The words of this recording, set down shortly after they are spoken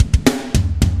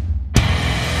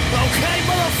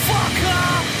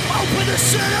Motherfucker! Open the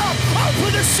shit up!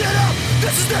 Open the shit up!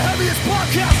 This is the Heavyist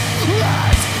podcast!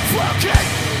 Let's fucking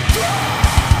go!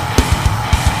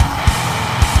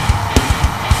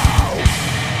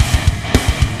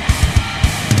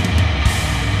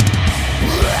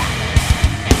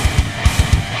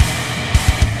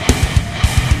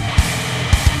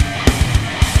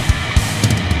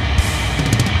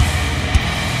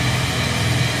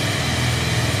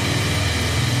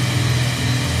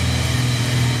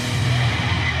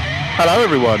 Hello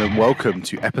everyone and welcome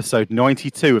to episode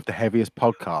 92 of the Heavyist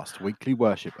podcast, weekly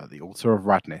worship at the altar of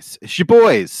radness. It's your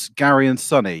boys, Gary and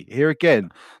Sonny, here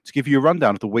again to give you a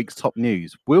rundown of the week's top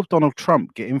news. Will Donald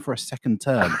Trump get in for a second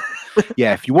term?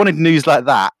 Yeah, if you wanted news like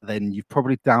that, then you've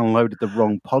probably downloaded the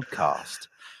wrong podcast.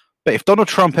 But if Donald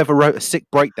Trump ever wrote a sick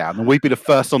breakdown, then we'd be the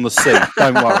first on the scene,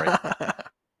 don't worry.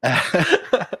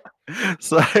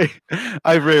 So,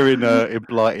 over here in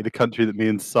Blighty, the country that me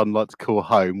and Son like to call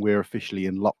home, we're officially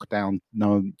in lockdown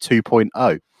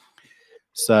 2.0.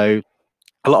 So,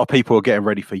 a lot of people are getting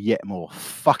ready for yet more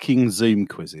fucking Zoom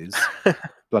quizzes,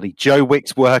 bloody Joe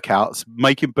Wicks workouts,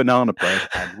 making banana bread,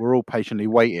 and we're all patiently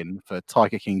waiting for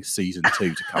Tiger King season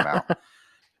 2 to come out.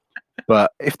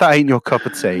 But if that ain't your cup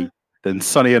of tea, then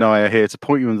Sonny and I are here to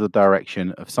point you in the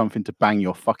direction of something to bang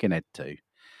your fucking head to.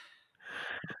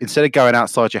 Instead of going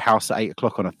outside your house at 8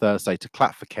 o'clock on a Thursday to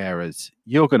clap for carers,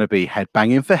 you're going to be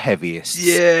headbanging for Heavyists.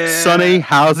 Yeah. Sonny,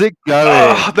 how's it going?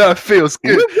 Oh, that feels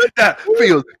good. That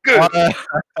feels good.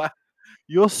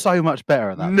 You're so much better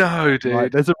at that. No, dude.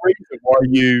 Like, there's a reason why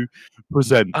you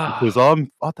present, because I don't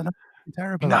know, I'm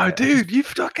terrible. No, dude, you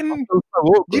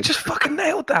just fucking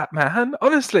nailed that, man.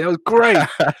 Honestly, it was great.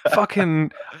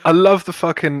 I love the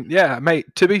fucking, yeah, mate.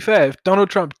 To be fair, if Donald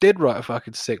Trump did write a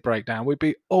fucking sick breakdown, we'd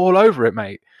be all over it,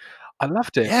 mate. I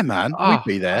loved it. Yeah, man, we'd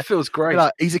be there. It feels great.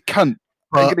 Like, he's a cunt.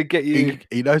 I'm gonna get you.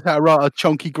 He knows how to write a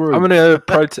chunky groove. I'm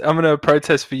gonna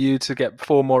protest for you to get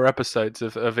 4 more episodes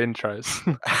of intros.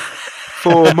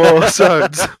 4 more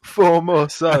sods. 4 more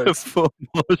sods. 4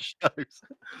 more shows.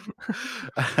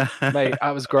 Mate,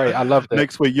 that was great. I loved it.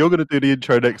 Next week, you're going to do the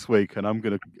intro next week, and I'm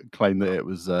going to claim that it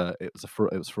was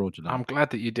fraudulent. I'm glad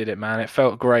that you did it, man. It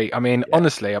felt great. I mean,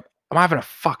 honestly, I'm having a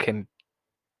fucking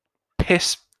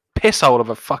piss hole of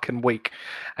a fucking week,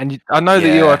 and I know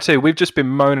that you are too. We've just been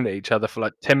moaning at each other for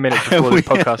like 10 minutes before the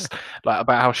podcast, like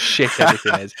about how shit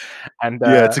everything is. And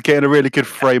to get in a really good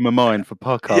frame of mind for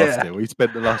podcasting, we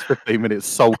spent the last 15 minutes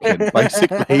sulking,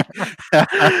 basically.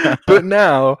 But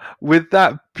now, with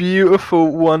that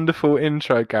beautiful, wonderful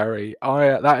intro, Gary,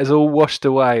 that is all washed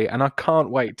away, and I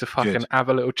can't wait to fucking have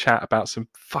a little chat about some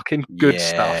fucking good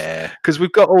stuff, because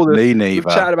we've got all the we've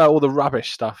chatted about all the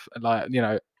rubbish stuff, like, you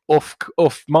know,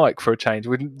 off mic for a change.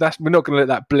 We're not going to let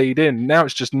that bleed in. Now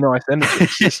it's just nice energy.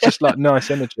 It's just like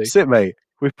nice energy. Sit, mate.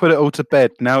 We've put it all to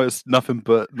bed. Now it's nothing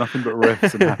but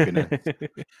riffs and happiness,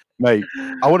 mate.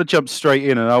 I want to jump straight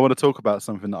in, and I want to talk about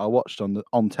something that I watched on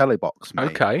Telebox,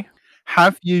 mate. Okay.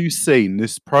 Have you seen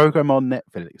this program on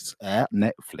Netflix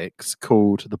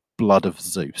called The Blood of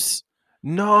Zeus?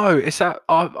 No, it's that.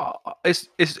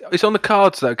 It's on the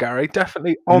cards though, Gary.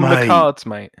 Definitely on the cards,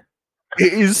 mate.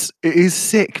 It is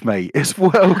sick, mate. It's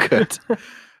well good.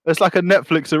 It's like a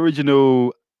Netflix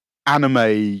original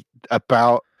anime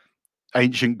about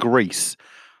ancient Greece,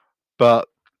 but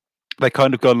they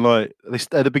kind of gone like this.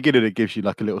 At the beginning, it gives you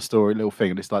like a little story, little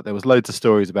thing, and it's like there was loads of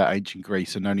stories about ancient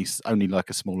Greece, and only like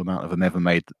a small amount of them ever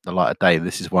made the light of day.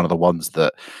 This is one of the ones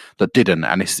that didn't,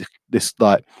 and it's this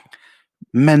like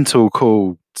mental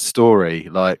cool story,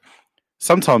 like.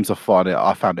 Sometimes I found it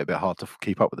a bit hard to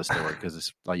keep up with the story because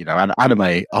it's like, you know,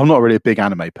 anime. I'm not really a big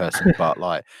anime person, but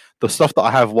like the stuff that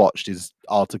I have watched is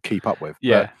hard to keep up with.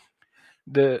 Yeah,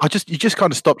 you just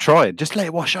kind of stop trying, just let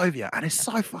it wash over you, and it's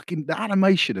so fucking the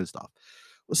animation and stuff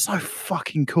was so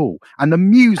fucking cool, and the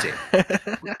music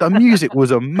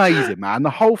was amazing, man. The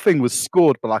whole thing was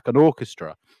scored by like an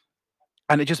orchestra.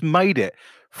 And it just made it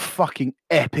fucking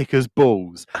epic as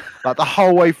balls. Like the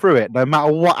whole way through it, no matter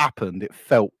what happened, it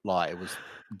felt like it was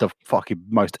the fucking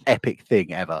most epic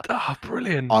thing ever. Oh,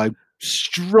 brilliant. I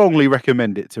strongly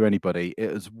recommend it to anybody.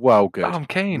 It was well good. I'm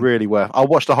keen. Really worth. I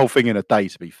watched the whole thing in a day,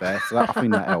 to be fair. So I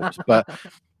think that helps. But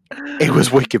it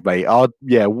was wicked, mate.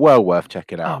 Well worth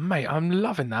checking out. Oh, mate, I'm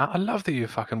loving that. I love that you're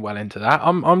fucking well into that.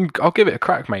 I'll give it a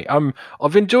crack, mate.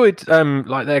 I've enjoyed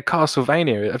like their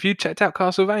Castlevania. Have you checked out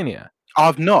Castlevania?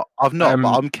 I've not, but Um,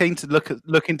 I'm keen to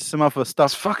look into some other It's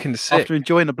stuff. fucking sick. After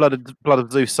enjoying the Blood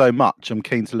of Zeus so much, I'm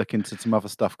keen to look into some other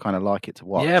stuff, kind of like it to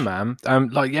watch. Yeah, man.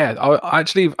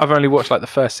 I've only watched like the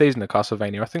first season of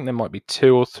Castlevania. I think there might be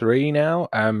 2 or 3 now.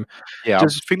 Yeah,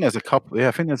 just I think there's a couple. Yeah,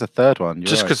 I think there's a third one.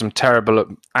 just because I'm terrible at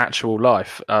actual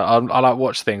life, I like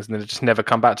watch things and then just never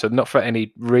come back to it. Not for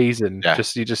any reason. Yeah.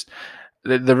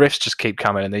 The riffs just keep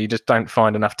coming, and then you just don't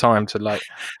find enough time to like.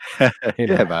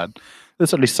 Yeah, man.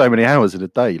 There's only so many hours in a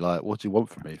day. Like, what do you want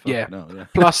from me? Yeah. Hell, yeah.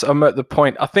 Plus, I'm at the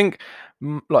point. I think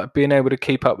like being able to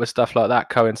keep up with stuff like that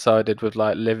coincided with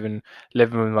like living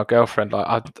with my girlfriend. Like,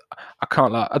 I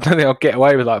can't like. I don't think I'll get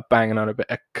away with like banging on a bit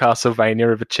of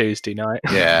Castlevania of a Tuesday night.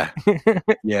 Yeah,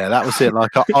 yeah, that was it. Like,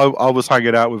 I was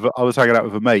hanging out with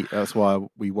a mate. That's why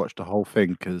we watched the whole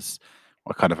thing, because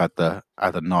I kind of had the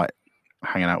night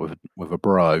hanging out with a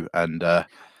bro, and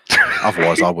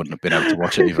otherwise I wouldn't have been able to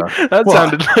watch it either. That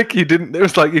sounded like you didn't. It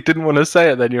was like you didn't want to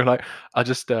say it. Then you're like, I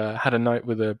just had a night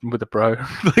with a bro.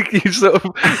 Like you sort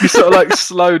of like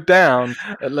slowed down.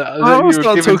 I was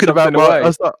talking about I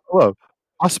was like, well,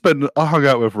 I hung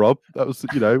out with Rob. That was,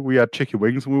 we had chicken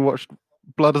wings and we watched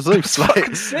Blood of Zeus.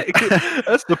 Like, sick.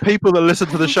 That's the people that listen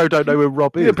to the show don't know who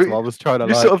Rob is. But so I was trying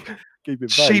to sort of keep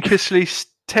it vague. sheepishly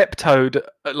tiptoed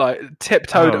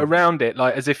around it,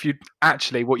 like as if you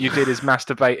actually what you did is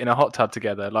masturbate in a hot tub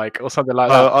together, like, or something like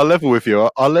that. I'll level with you.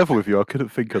 I couldn't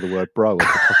think of the word bro off the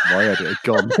top of my head. It had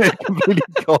gone. It had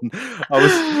completely gone.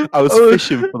 I was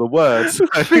fishing for the words.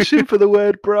 Fishing for the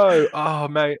word bro. Oh,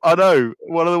 mate. I know.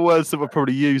 One of the words that I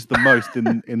probably used the most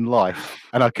in life,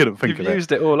 and I couldn't think of it. You've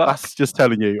used it all up. That's just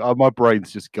telling you. My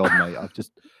brain's just gone, mate.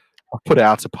 I've put it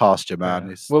out to pasture,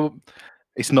 man. Yeah.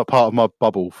 It's not part of my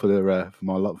bubble for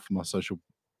my social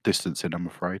distancing. I'm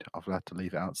afraid I've had to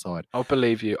leave it outside. I'll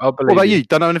believe you. What about you?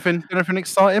 Done anything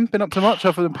exciting? Been up to much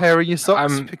other than pairing your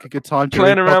socks? Pick a good time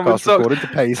playing around with socks to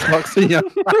pair your socks. Yeah.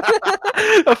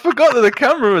 I forgot that the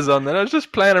camera was on. Then I was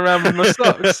just playing around with my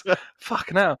socks.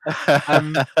 Fucking hell.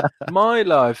 My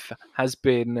life has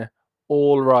been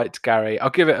all right, Gary. I'll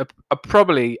give it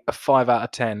probably a 5 out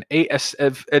of 10.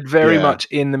 Very much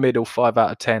in the middle, 5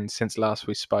 out of 10 since last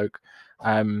we spoke.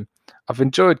 I've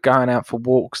enjoyed going out for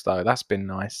walks though. That's been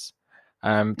nice.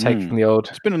 Taking the old.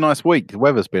 It's been a nice week. The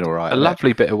weather's been all right. A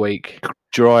lovely bit of week.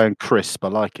 Dry and crisp. I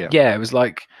like it. Yeah, it was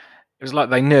like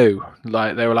they knew.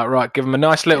 Like they were like, right, give them a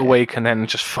nice little week and then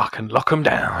just fucking lock them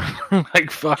down. Like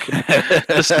fucking,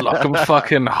 just lock them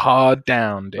fucking hard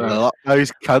down, dude. Lock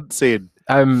those cunts in.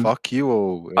 Fuck you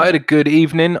all. Yeah. I had a good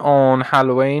evening on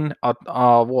Halloween. I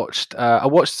watched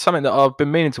something that I've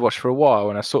been meaning to watch for a while,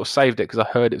 and I sort of saved it because I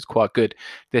heard it was quite good.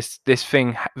 This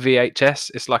thing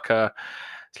VHS. It's like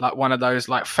one of those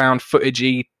like found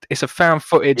footagey. It's a found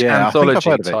footage anthology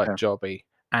type jobby,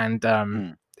 and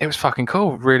it was fucking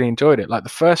cool. Really enjoyed it. Like the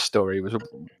first story was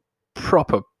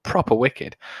proper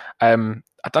wicked. I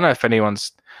don't know if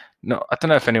anyone's.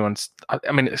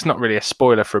 I mean, it's not really a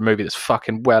spoiler for a movie that's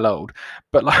fucking well old,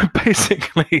 but like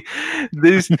basically,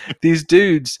 these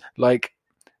dudes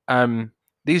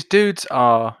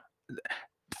are.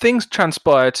 Things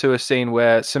transpire to a scene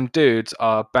where some dudes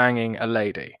are banging a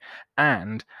lady,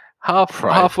 and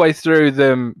halfway through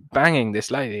them banging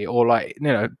this lady, or like,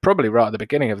 probably right at the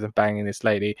beginning of them banging this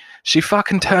lady, she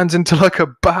fucking turns into like a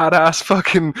badass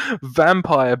fucking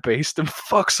vampire beast and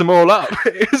fucks them all up.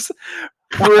 It's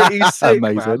pretty sick,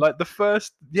 man. Like the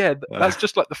first, that's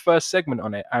just like the first segment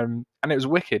on it, and it was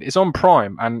wicked. It's on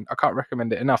Prime, and I can't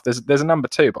recommend it enough. There's a number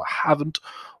 2, but I haven't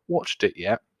watched it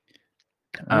yet.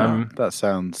 That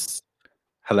sounds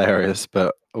hilarious,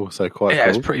 but also quite cool.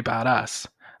 It's pretty badass.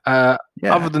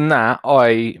 Other than that,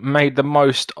 I made the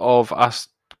most of us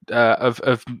of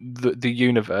the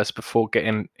universe before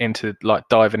getting into like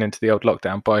diving into the old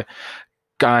lockdown by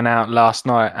going out last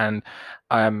night, and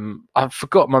I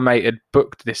forgot my mate had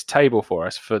booked this table for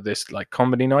us for this like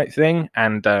comedy night thing,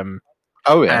 and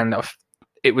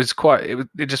it was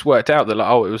it just worked out that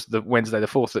like, it was the Wednesday the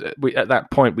 4th. At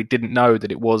that point we didn't know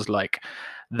that it was like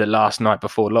the last night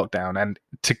before lockdown, and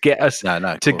to get us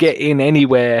get in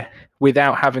anywhere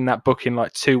without having that booking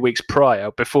like 2 weeks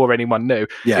prior before anyone knew,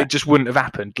 it just wouldn't have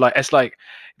happened. Like it's like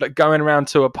going around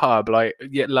to a pub like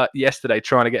yesterday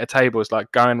trying to get a table is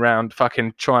like going around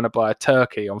fucking trying to buy a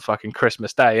turkey on fucking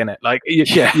Christmas Day, innit? Like you're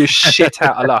shit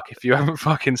out of luck if you haven't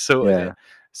fucking sorted it.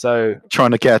 So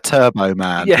trying to get a Turbo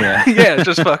Man.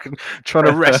 Just fucking trying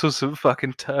to wrestle some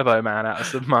fucking Turbo Man out of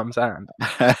some mum's hand.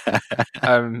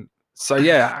 So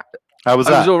yeah, how was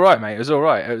that? It was all right, mate. It was all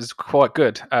right. It was quite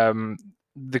good.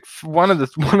 One of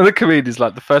the comedians,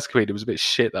 like the first comedian, was a bit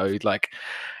shit though.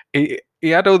 He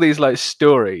had all these like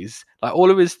stories, like all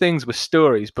of his things were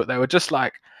stories, but they were just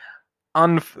like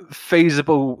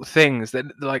unfeasible things that,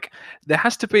 like, there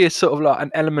has to be a sort of like an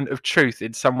element of truth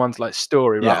in someone's like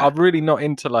story, right? Yeah. I'm really not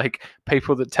into like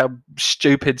people that tell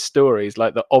stupid stories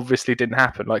like that obviously didn't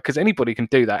happen, like, because anybody can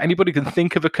do that. Anybody can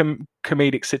think of a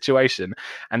comedic situation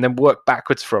and then work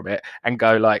backwards from it and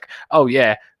go like, oh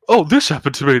yeah, oh, this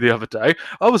happened to me the other day.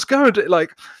 I was going to,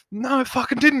 like, no, it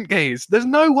fucking didn't, Gaze. There's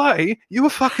no way you were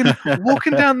fucking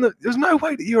walking down there's no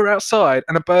way that you were outside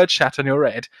and a bird shat on your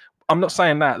head. I'm not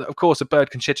saying that of course a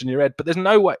bird can shit on your head, but there's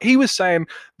no way. He was saying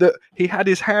that he had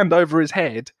his hand over his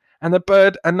head and the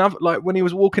bird, another, like when he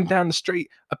was walking down the street,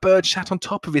 a bird shat on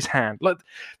top of his hand. Like,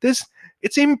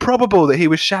 it's improbable that he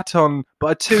was shat on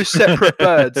by two separate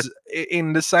birds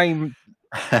in the same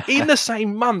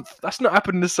month. That's not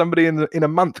happened to somebody in a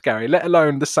month, Gary, let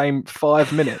alone the same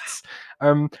 5 minutes.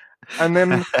 And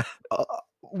then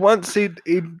once he'd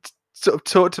sort of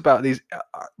talked about these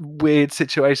weird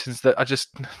situations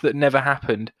that never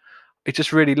happened, it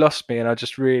just really lost me, and I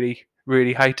just really,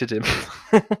 really hated him.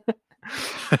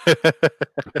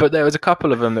 But there was a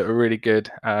couple of them that were really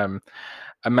good.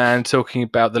 A man talking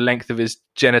about the length of his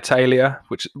genitalia,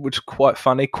 which quite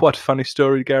funny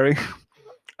story, Gary.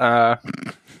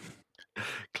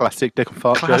 Classic dick and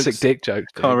fart Classic jokes. dick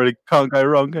jokes. Can't go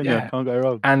wrong, can you? Can't go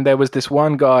wrong. And there was this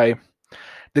one guy,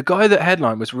 the guy that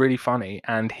headlined was really funny,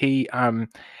 and he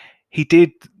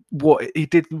did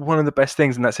one of the best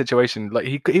things in that situation. Like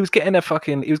he was getting a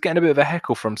bit of a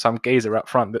heckle from some geezer up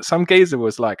front. That some geezer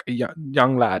was like a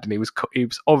young lad, and he was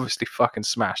obviously fucking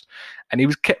smashed, and he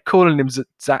kept calling him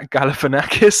Zach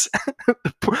Galifianakis,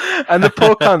 and the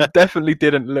poor cunt definitely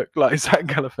didn't look like Zach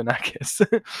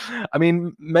Galifianakis. I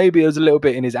mean, maybe it was a little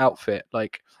bit in his outfit,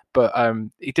 like, but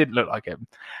he didn't look like him,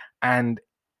 and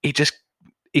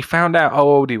he found out how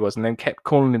old he was and then kept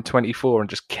calling him 24 and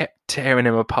just kept tearing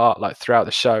him apart like throughout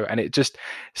the show. And it just,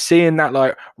 seeing that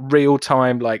like real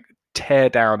time like tear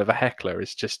down of a heckler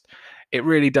is just, it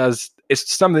really does,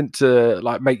 it's something to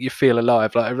like make you feel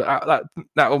alive. Like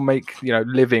that will make, you know,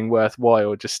 living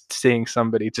worthwhile, just seeing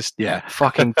somebody just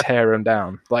fucking tear him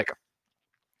down. Like,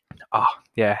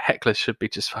 hecklers should be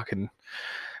just fucking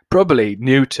probably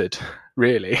neutered,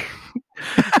 really,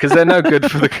 because they're no good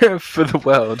for the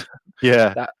world.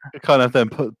 Yeah, that kind of them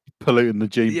polluting the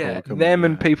gene pool. Yeah, them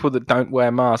and people that don't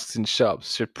wear masks in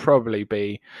shops should probably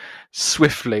be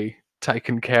swiftly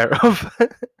taken care of.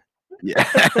 Yeah,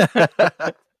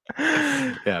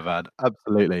 man,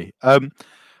 absolutely. I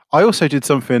also did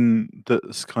something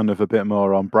that's kind of a bit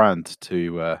more on brand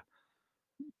to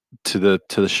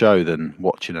the show than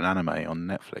watching an anime on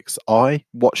Netflix. I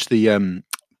watched the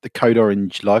Code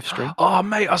Orange live stream. Oh,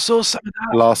 mate, I saw some of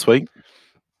that last week.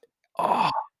 Oh,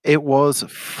 it was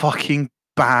fucking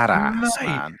badass,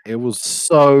 man. It was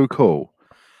so cool.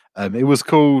 It was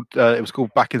called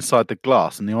Back Inside the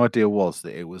Glass, and the idea was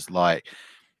that it was like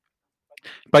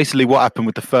basically what happened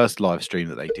with the first live stream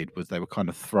that they did was they were kind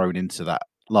of thrown into that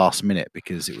last minute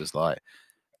because it was like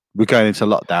we're going into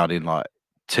lockdown in like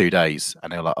 2 days,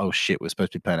 and they were like, oh shit, we're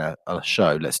supposed to be playing a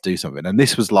show, let's do something. And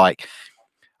this was like,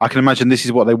 I can imagine this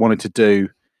is what they wanted to do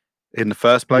in the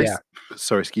first place. Yeah.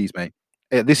 Sorry, excuse me.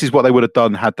 This is what they would have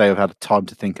done had they have had time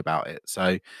to think about it.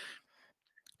 So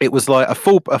it was like a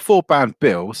full band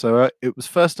bill. So it was,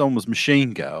 first on was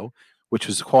Machine Girl, which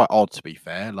was quite odd, to be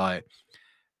fair. Like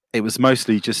it was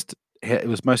mostly just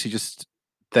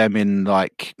them in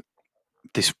like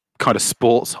this kind of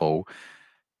sports hall,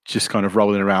 just kind of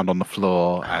rolling around on the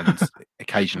floor, and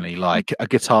occasionally like a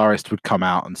guitarist would come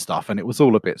out and stuff, and it was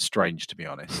all a bit strange, to be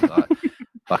honest. I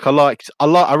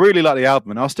really like the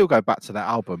album, and I'll still go back to that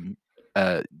album,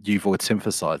 U-Void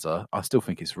Synthesizer. I still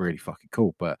think it's really fucking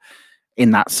cool, but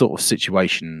in that sort of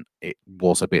situation it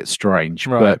was a bit strange.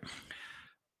 Right. But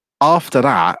after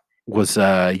that was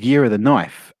Year of the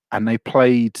Knife, and they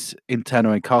played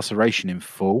Internal Incarceration in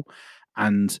full,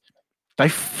 and they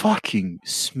fucking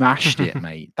smashed it,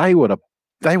 mate. They were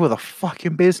the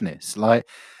fucking business. Like,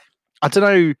 I don't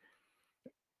know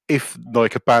if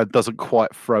like a band doesn't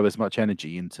quite throw as much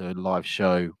energy into a live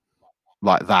show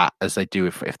like that as they do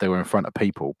if they were in front of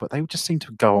people, but they just seem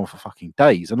to go on for fucking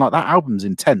days. And like that album's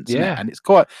intense, isn't it? And it's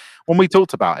quite, when we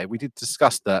talked about it, we did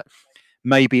discuss that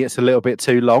maybe it's a little bit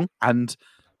too long, and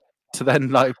to then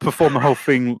like perform the whole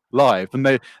thing live, and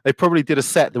they probably did a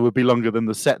set that would be longer than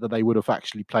the set that they would have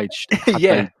actually played had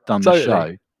they done the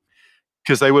show,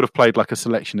 because they would have played like a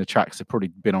selection of tracks that probably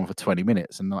been on for 20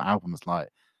 minutes, and the album was like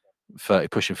 30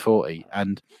 pushing 40,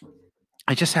 and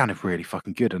it just sounded really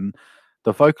fucking good. And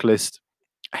the vocalist,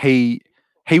 he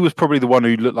was probably the one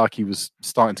who looked like he was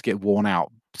starting to get worn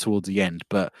out towards the end,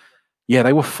 but yeah,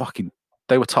 they were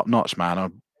top notch,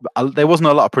 man. there wasn't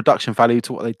a lot of production value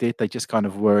to what they did. They just kind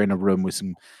of were in a room with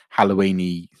some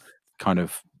Halloween-y kind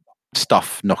of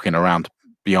stuff knocking around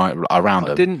around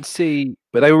them. I didn't see,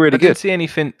 but they were really good. I didn't see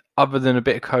anything other than a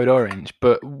bit of Code Orange.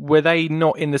 But were they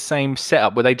not in the same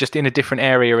setup? Were they just in a different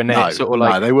area and then No, it's sort of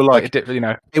like, no, they were like, you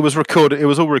know, it was recorded. It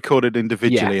was all recorded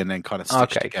individually and then kind of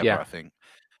stitched Okay, together. yeah. I think.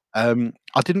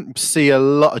 I didn't see a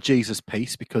lot of Jesus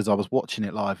Piece because I was watching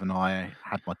it live and I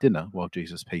had my dinner while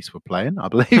Jesus Piece were playing, I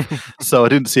believe. So I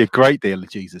didn't see a great deal of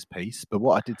Jesus Piece, but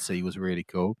what I did see was really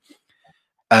cool.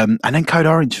 And then Code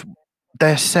Orange,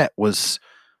 their set was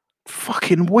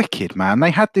fucking wicked, man.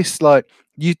 They had this like,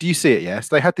 do you see it? Yes,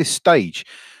 they had this stage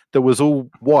that was all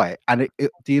white, and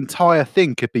the entire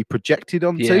thing could be projected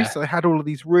onto. Yeah. So they had all of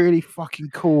these really fucking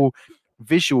cool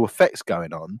visual effects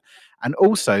going on, and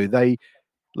also they.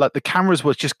 Like the cameras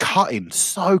were just cutting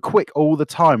so quick all the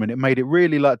time, and it made it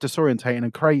really like disorientating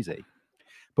and crazy.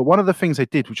 But one of the things they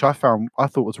did, which I thought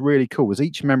was really cool, was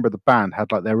each member of the band had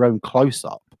like their own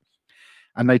close-up,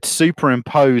 and they'd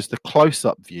superimpose the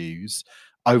close-up views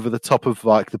over the top of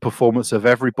like the performance of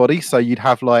everybody. So you'd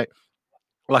have like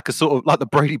a sort of like the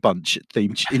Brady Bunch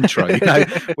theme intro, you know,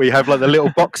 where you have like the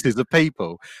little boxes of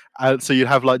people. And so you'd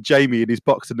have like Jamie in his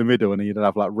box in the middle, and you'd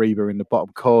have like Reba in the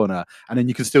bottom corner, and then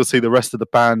you can still see the rest of the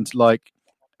band like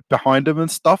behind them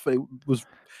and stuff. It was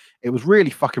really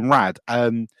fucking rad.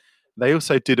 They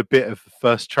also did a bit of the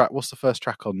first track. What's the first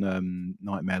track on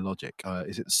Nightmare Logic?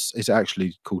 Is it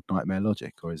actually called Nightmare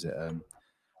Logic, or is it?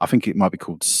 I think it might be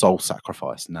called Soul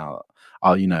Sacrifice. Now,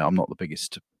 I'm not the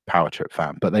biggest Power Trip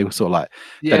fan, but they were sort of like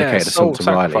dedicated a song to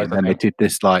Riley, and then they did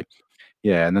this like,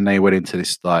 and then they went into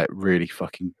this like really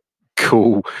fucking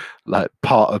cool like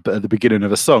part at the beginning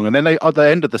of a song, and then they at the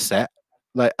end of the set,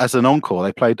 like as an encore,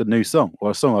 they played a new song,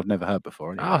 a song I've never heard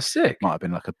before. Anyway. Oh, sick! Might have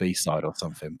been like a B-side or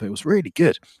something, but it was really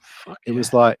good. It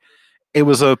was like it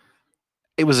was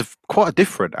quite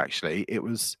different actually. It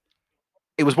was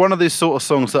one of these sort of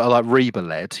songs that are like Reba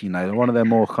led, you know, one of their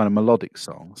more kind of melodic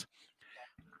songs,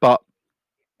 but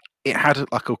it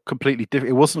had like a completely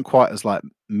different. It wasn't quite as like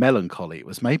melancholy. It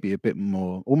was maybe a bit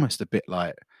more, almost a bit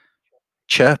like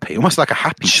chirpy, almost like a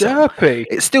happy chirpy. Song.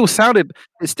 It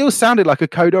still sounded like a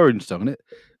Code Orange song, and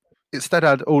it still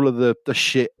had all of the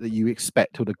shit that you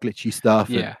expect, all the glitchy stuff,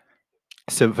 and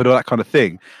synth and all that kind of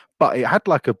thing. But it had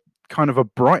like a kind of a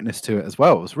brightness to it as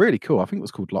well. It was really cool. I think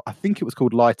it was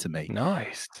called Lie to Me.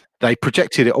 Nice. They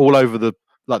projected it all over the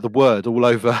word all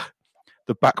over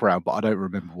the background, but I don't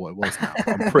remember what it was now.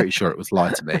 I'm pretty sure it was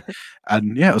Lie to Me,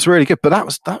 and it was really good. But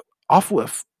I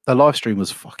thought the live stream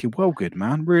was fucking well good,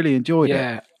 man. Really enjoyed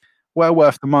it. Well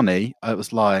worth the money. It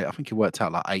was like, I think it worked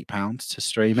out like £8 to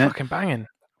stream it. Fucking banging.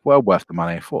 Well worth the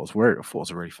money. I thought it was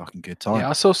a really fucking good time. Yeah,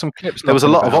 I saw some clips. There was a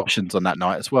lot of options on that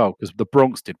night as well, because the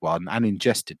Bronx did one and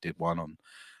Ingested did one on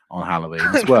Halloween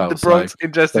as well. The Bronx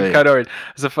Ingested Code Orange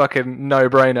is a fucking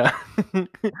no-brainer.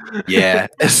 Yeah.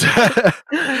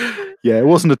 It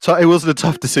wasn't a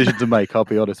tough decision to make, I'll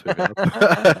be honest with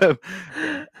you.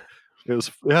 It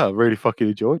was, I really fucking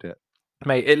enjoyed it.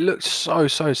 Mate, it looked so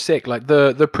sick. Like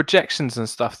the projections and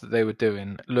stuff that they were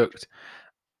doing looked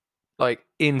like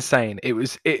insane. It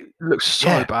looked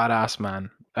so badass, man.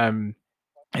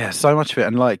 So much of it,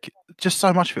 and like just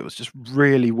so much of it was just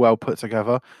really well put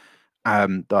together.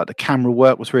 Like the camera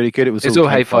work was really good. It was all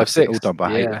Hate 5-6, all done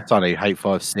by Hate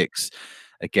 5-6.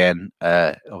 Again,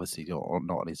 obviously not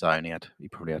on his own. He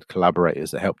probably had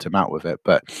collaborators that helped him out with it,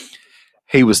 but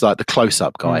he was like the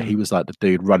close-up guy. He was like the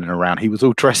dude running around. He was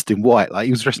all dressed in white, like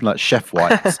he was dressed in like chef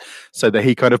whites, so that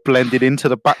he kind of blended into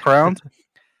the background.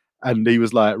 And he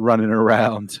was like running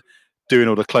around, doing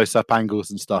all the close-up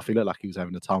angles and stuff. He looked like he was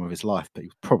having the time of his life, but he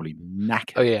was probably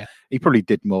knackered. Oh yeah, he probably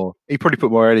did more. He probably put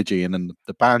more energy in than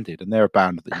the band did, and they're a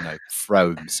band that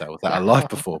throw themselves at a live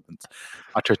performance.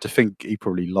 I tried to think he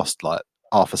probably lost like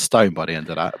half a stone by the end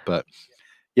of that, but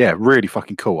yeah, really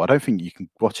fucking cool. I don't think you can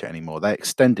watch it anymore. They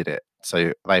extended it,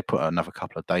 so they put another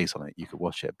couple of days on it. You could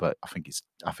watch it, but I think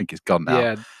it's gone now.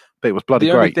 Yeah. But it was bloody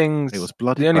great. It was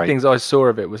bloody great. The only things I saw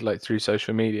of it was like through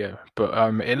social media, but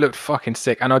it looked fucking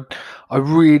sick, and I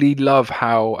really love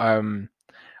how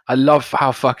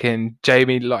fucking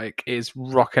Jamie like is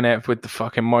rocking it with the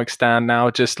fucking mic stand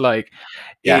now. Just like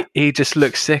he just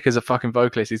looks sick as a fucking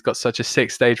vocalist. He's got such a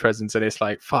sick stage presence, and it's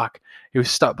like fuck. He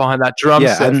was stuck behind that drum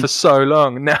set for so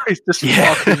long. Now he's just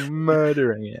fucking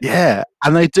murdering it. Yeah,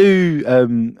 and they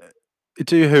do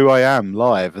Who I Am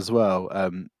live as well.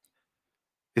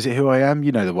 Is it Who I Am?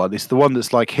 You know the one. It's the one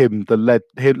that's like him, led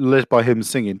by him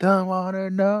singing, "Don't wanna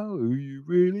know who you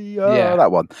really are." Yeah.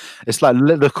 That one. It's like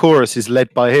the chorus is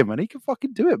led by him, and he can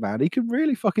fucking do it, man. He can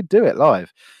really fucking do it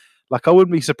live. Like I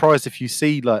wouldn't be surprised if you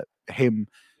see like him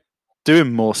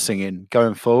doing more singing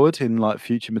going forward in like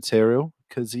future material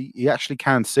because he actually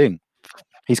can sing.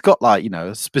 He's got like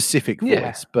a specific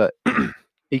voice, but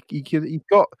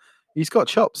he's got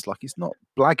chops. Like he's not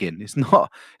blagging. It's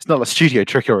not like studio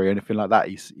trickery or anything like that.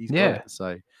 He's got it.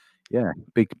 So yeah,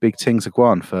 big things are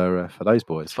going for those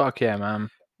boys. Fuck yeah, man.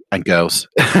 And girls.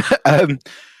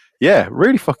 Yeah,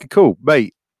 really fucking cool,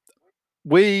 mate.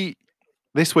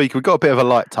 This week we've got a bit of a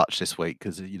light touch this week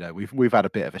because we've had a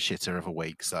bit of a shitter of a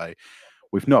week, so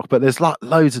we've not. But there's like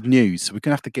loads of news, so we're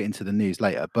gonna have to get into the news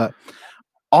later. But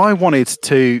I wanted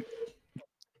to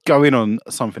go in on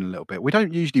something a little bit. We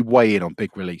don't usually weigh in on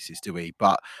big releases, do we?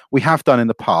 But we have done in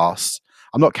the past.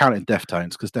 I'm not counting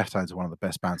Deftones because Deftones are one of the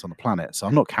best bands on the planet, so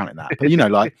I'm not counting that. But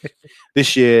like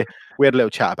this year, we had a little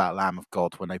chat about Lamb of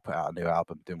God when they put out a new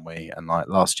album, didn't we? And like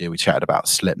last year, we chatted about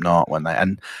Slipknot when they.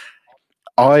 And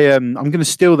I'm going to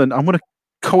steal them. I'm going to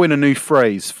coin a new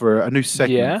phrase for a new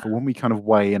segment for when we kind of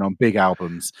weigh in on big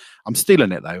albums. I'm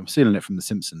stealing it though. I'm stealing it from The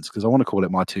Simpsons because I want to call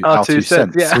it our two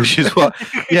cents, which is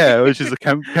which is a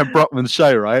Ken Brockman's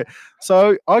show, right?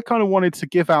 So I kind of wanted to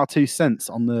give our 2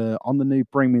 cents on the new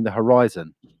Bring Me the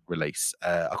Horizon release.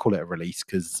 I call it a release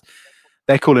because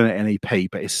they're calling it an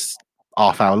EP, but it's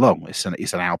half hour long. It's an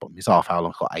album. It's half hour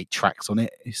long. It's got 8 tracks on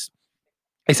it. It's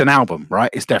an album,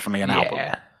 right? It's definitely an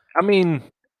album. I mean,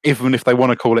 even if they want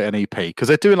to call it an EP, because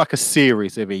they're doing like a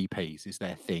series of EPs is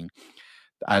their thing.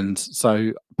 And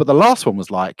so, but the last one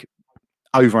was like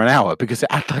over an hour because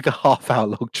it had like a half hour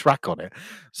long track on it.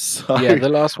 So yeah, the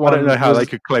last one. I don't know how they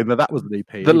could claim that was an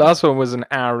EP. The last one was an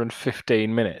hour and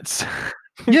 15 minutes.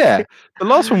 Yeah, the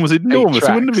last one was enormous.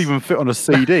 It wouldn't have even fit on a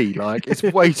CD. Like it's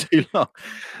way too long.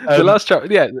 The last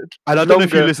track, yeah, and I don't know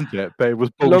if you listened to it, but it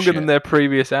was bullshit. Longer than their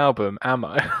previous album,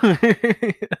 Ammo.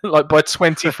 Like by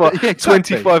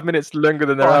 25 minutes longer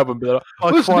than their album. But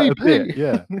like, quite a bit.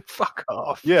 Yeah, fuck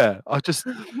off. Yeah,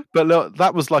 but look,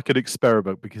 that was like an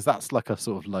experiment because that's like a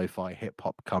sort of lo-fi hip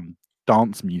hop come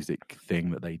dance music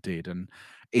thing that they did, and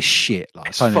it's shit. Like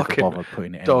it's I don't fucking bother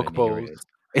putting it dog balls.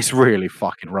 It's really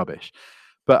fucking rubbish.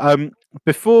 But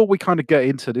before we kind of get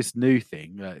into this new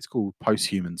thing, it's called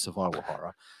post-human survival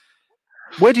horror.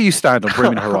 Where do you stand on Bring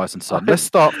Me the Horizon, son? Let's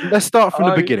start from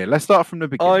the beginning. Let's start from the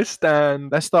beginning.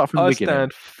 Let's start from the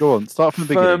beginning. Go on, start from the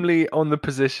beginning. Firmly on the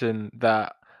position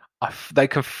that they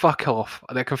can fuck off.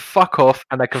 They can fuck off,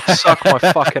 and they can suck my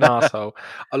fucking asshole.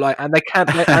 Like, and they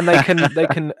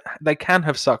can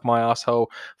have sucked my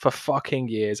asshole for fucking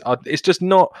years. It's just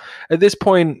not at this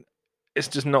point. It's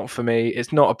just not for me.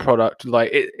 It's not a product.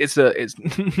 Like it's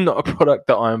not a product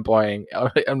that I'm buying.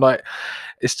 I'm like,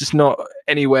 it's just not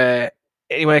anywhere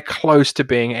close to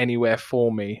being anywhere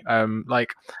for me. I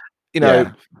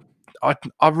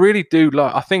really do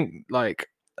like. I think like,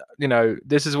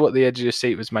 this is what the Edge of Your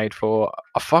Seat was made for.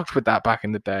 I fucked with that back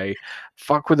in the day.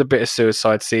 Fuck with a bit of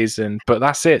Suicide Season, but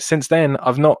that's it. Since then,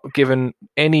 I've not given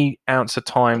any ounce of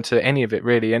time to any of it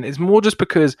really, and it's more just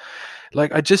because,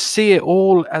 like, I just see it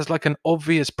all as like an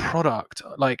obvious product.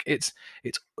 Like it's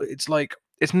like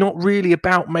it's not really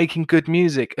about making good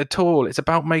music at all. It's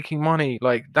about making money.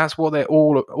 Like that's what they're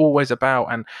always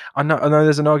about. And I know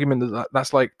there's an argument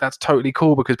that's totally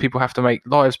cool because people have to make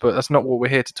lives, but that's not what we're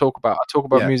here to talk about. I talk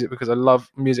about music because I love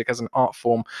music as an art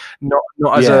form, not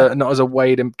as a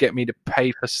way to get me to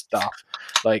pay for stuff.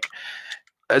 Like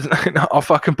I'll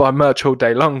fucking buy merch all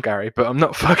day long, Gary, but I'm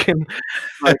not fucking.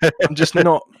 Like, I'm just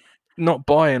not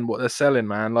buying what they're selling,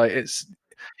 man. Like it's,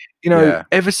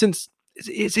 ever since.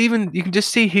 It's even, you can just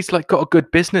see he's like got a good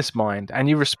business mind, and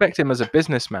you respect him as a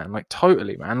businessman, like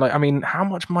totally, man. Like, I mean, how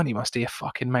much money must he have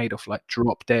fucking made off like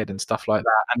Drop Dead and stuff like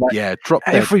that? And like, Drop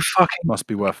Dead must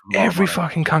be worth a lot every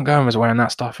fucking cunt going was wearing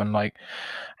that stuff, and like,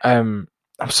 I'm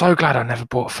so glad I never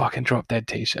bought a fucking Drop Dead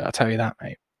t-shirt. I'll tell you that,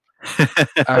 mate.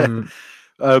 And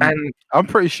I'm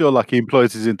pretty sure like he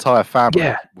employs his entire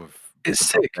family. With it's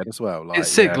sick as well. Like, it's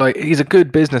sick. Like he's a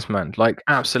good businessman. Like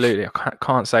absolutely, I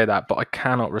can't say that, but I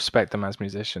cannot respect them as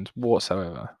musicians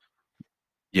whatsoever.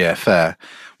 Yeah, fair.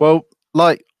 Well,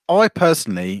 like I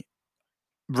personally,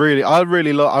 I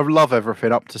love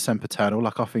everything up to Sempiternal.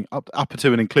 Like I think up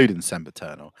to and including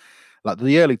Sempiternal. Like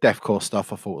the early deathcore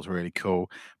stuff, I thought was really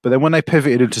cool. But then when they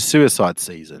pivoted into Suicide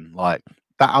Season, like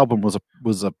that album was a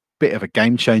bit of a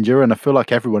game changer, and I feel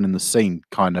like everyone in the scene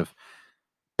kind of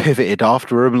pivoted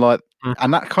after him, like,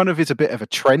 and that kind of is a bit of a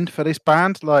trend for this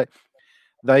band. Like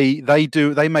they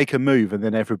make a move, and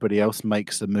then everybody else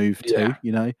makes the move too,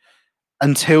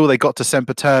 until they got to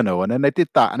Sempiternal, and then they did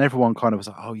that, and everyone kind of was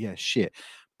like, oh yeah, shit.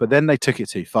 But then they took it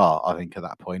too far, I think, at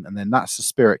that point, and then That's the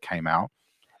Spirit came out,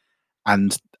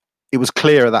 and it was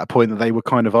clear at that point that they were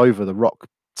kind of over the rock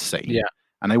scene,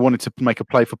 and they wanted to make a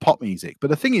play for pop music. But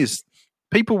the thing is,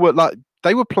 people were like,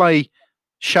 they would play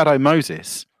Shadow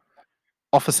Moses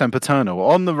off of Sempiternal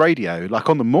on the radio, like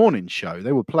on the morning show.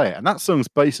 They would play it, and that song's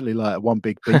basically like one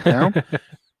big beat down.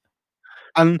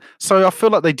 And so I feel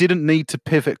like they didn't need to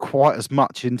pivot quite as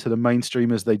much into the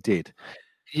mainstream as they did.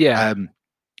 Yeah.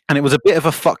 And it was a bit of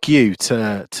a fuck you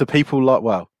to people like,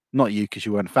 well, not you because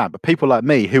you weren't a fan, but people like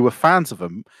me who were fans of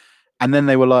them. And then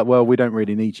they were like, well, we don't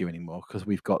really need you anymore because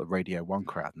we've got the Radio 1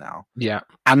 crowd now. Yeah.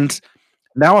 And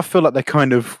now I feel like they're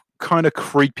kind of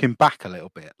creeping back a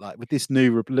little bit. Like with this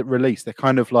new release, they're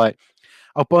kind of like,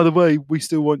 oh, by the way, we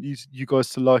still want you guys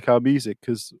to like our music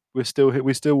because we're still here.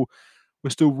 We're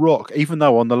still rock. Even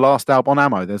though on the last album, on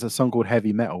Ammo, there's a song called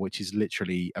Heavy Metal, which is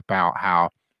literally about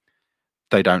how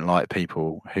they don't like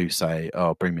people who say,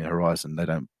 oh, bring me the horizon. They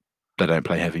don't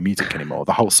play heavy music anymore.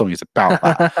 The whole song is about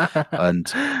that.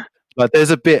 And like there's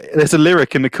a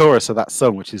lyric in the chorus of that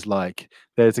song which is like,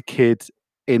 there's a kid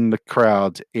in the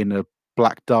crowd in a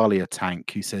Black Dahlia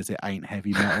tank who says it ain't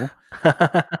heavy metal.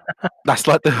 That's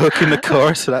like the hook in the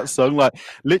chorus of that song. Like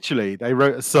literally they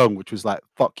wrote a song which was like,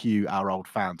 fuck you, our old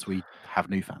fans, we have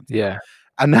new fans. Yeah.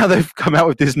 And now they've come out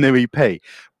with this new EP.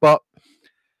 But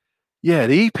yeah,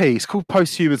 the EP is called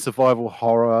Post-Human Survival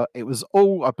Horror. It was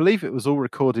all, I believe it was all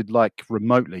recorded like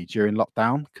remotely during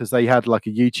lockdown because they had like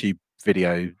a YouTube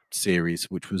video series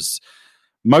which was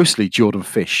mostly Jordan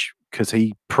Fish because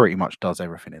he pretty much does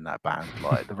everything in that band.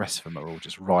 Like the rest of them are all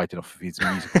just riding off of his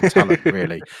musical talent,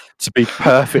 really, to be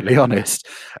perfectly honest.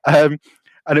 And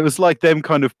it was like them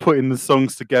kind of putting the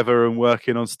songs together and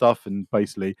working on stuff, and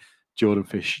basically Jordan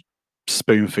Fish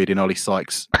spoon feeding Ollie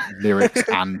Sykes lyrics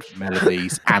and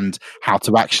melodies and how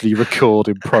to actually record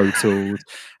in Pro Tools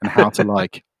and how to,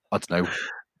 like, I don't know,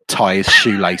 tie his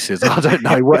shoelaces. I don't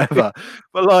know, whatever.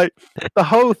 But like the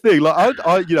whole thing, like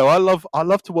I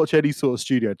love to watch any sort of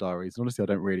studio diaries. Honestly, I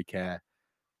don't really care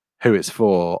who it's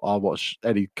for. I'll watch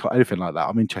anything like that.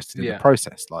 I'm interested in the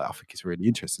process. Like I think it's really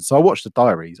interesting. So I watched the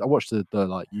diaries. I watched the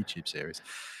like YouTube series,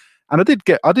 and I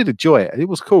did enjoy it. It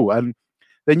was cool. And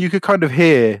then you could kind of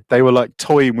hear they were like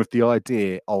toying with the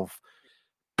idea of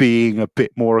being a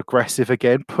bit more aggressive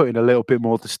again, putting a little bit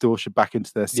more distortion back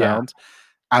into their sound.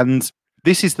 And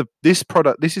this is the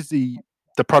product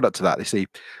of that,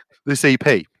 this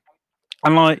EP.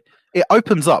 And like it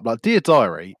opens up, like Dear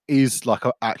Diary is like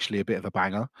actually a bit of a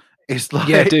banger. It's like,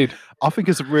 yeah, dude, I think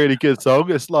it's a really good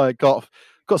song. It's like got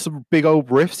some big old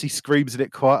riffs. He screams in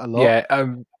it quite a lot. Yeah,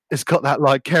 it's got that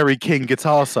like Kerry King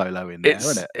guitar solo in there,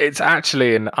 isn't it? It's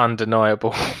actually an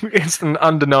undeniable. It's an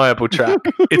undeniable track.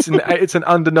 It's an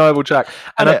undeniable track,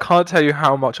 and I can't tell you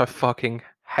how much I fucking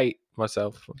hate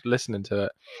myself listening to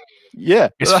it. Yeah,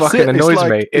 it's fucking annoys like,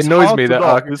 me. It annoys me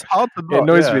that it's hard to not, it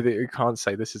annoys me that you can't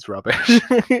say this is rubbish.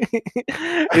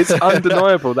 It's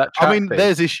undeniable that track. I mean, thing.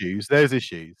 There's issues.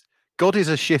 God is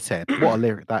a shithead. What a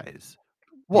lyric that is.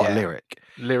 What a lyric.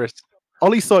 Lyrics.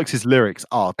 Ollie Sykes' lyrics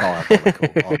are diabolical,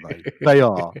 aren't they? They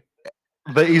are.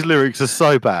 His lyrics are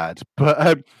so bad.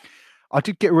 But I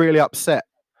did get really upset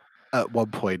at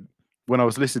one point when I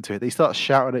was listening to it. He starts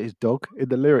shouting at his dog in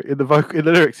the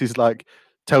lyrics. He's like,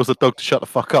 tells the dog to shut the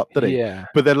fuck up, doesn't he? Yeah.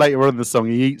 But then later on in the song,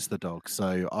 he eats the dog.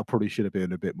 So I probably should have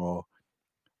been a bit more.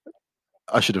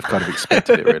 I should have kind of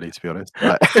expected it, really, to be honest.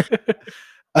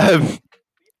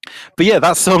 But yeah,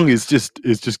 that song is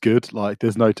just good. Like,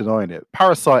 there's no denying it.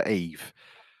 Parasite Eve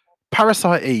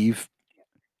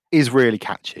is really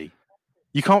catchy.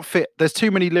 You can't fit. There's too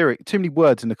many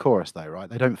words in the chorus, though, right?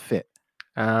 They don't fit.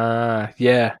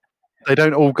 Yeah. They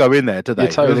don't all go in there, do they?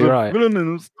 You're totally right.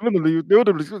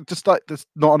 Just like there's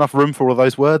not enough room for all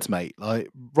those words, mate. Like,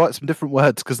 write some different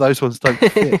words because those ones don't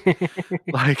fit.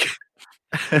 Like,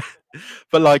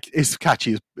 but like, it's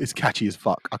catchy as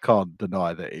fuck. I can't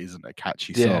deny that it isn't a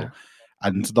catchy song.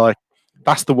 And like,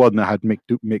 that's the one that had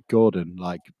Mick Gordon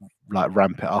like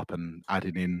ramp it up and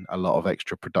adding in a lot of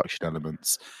extra production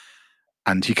elements,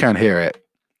 and you can hear it.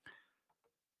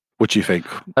 What do you think?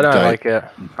 I don't like it.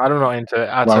 I'm not into it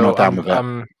at all. I'm not down with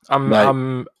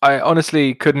it. I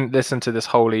honestly couldn't listen to this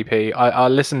whole EP.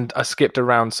 I skipped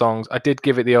around songs. I did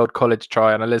give it the old college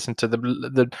try, and I listened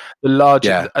to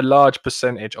a large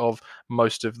percentage of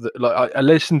most of the. Like, I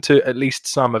listened to at least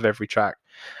some of every track.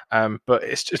 But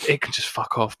it can just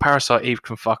fuck off. Parasite Eve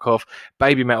can fuck off.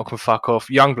 Baby Metal can fuck off.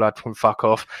 Youngblood can fuck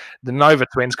off. The Nova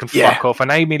Twins can fuck off,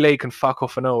 and Amy Lee can fuck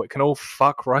off, and all. It can all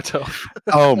fuck right off.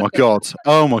 Oh my god.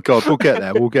 We'll get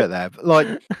there.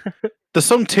 Like the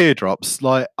song Teardrops.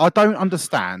 Like, I don't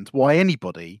understand why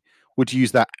anybody would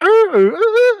use that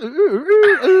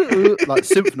like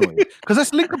synth noise, because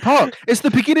that's Linkin Park. It's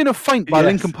the beginning of Faint by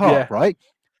Linkin Park, right?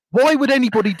 Why would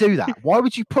anybody do that? Why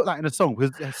would you put that in a song?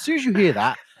 Because as soon as you hear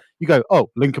that, you go, oh,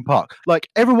 Linkin Park. Like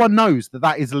everyone knows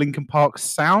that is Linkin Park's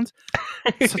sound.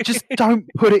 So just don't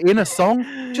put it in a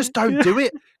song. Just don't do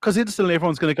it, because instantly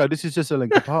everyone's going to go, this is just a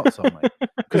Linkin Park song, mate.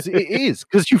 Because it is.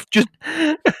 Because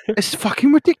it's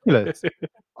fucking ridiculous.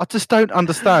 I just don't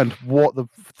understand what the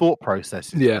thought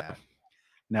process is there.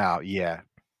 Now,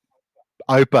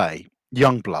 Obey,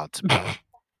 Youngblood.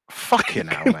 Fucking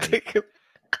hell, mate.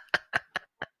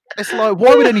 It's like,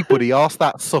 why would anybody ask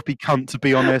that soppy cunt to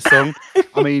be on their song?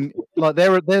 I mean, like,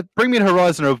 they're Bring Me the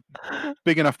Horizon are a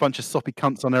big enough bunch of soppy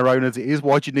cunts on their own as it is.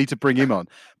 Why do you need to bring him on?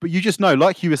 But you just know,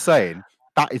 like you were saying,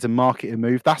 that is a marketing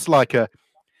move. That's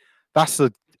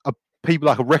people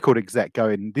like a record exec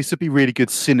going, this would be really good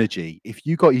synergy if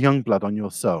you got Youngblood on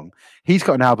your song. He's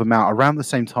got an album out around the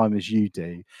same time as you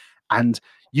do, and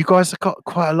you guys have got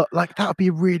quite a lot. Like, that would be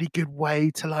a really good way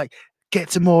to like get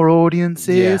to more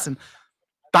audiences and.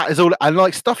 That is all, and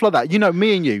like stuff like that. You know,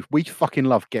 me and you, we fucking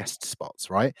love guest spots,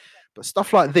 right? But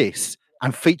stuff like this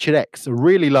and featured X are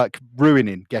really like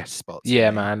ruining guest spots.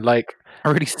 Yeah, man. Like,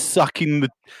 are really sucking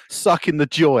the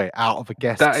joy out of a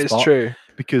guest spot. That is true,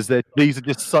 because these are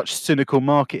just such cynical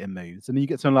marketing moves. And then you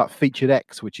get something like featured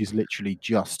X, which is literally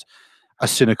just a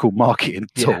cynical marketing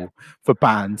tool for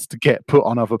bands to get put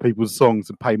on other people's songs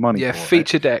and pay money. Yeah, for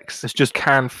featured X. It's just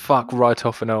can fuck right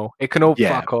off and all. It can all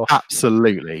fuck off.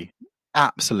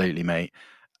 Absolutely, mate.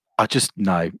 I just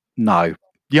no.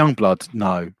 Youngblood,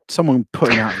 no. Someone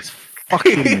putting out this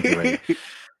fucking misery.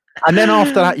 And then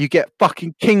after that, you get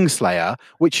fucking Kingslayer,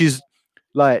 which is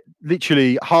like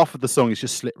literally half of the song is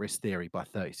just Slit Wrist Theory by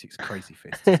 36 Crazy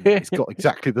Fists. Isn't it? It's got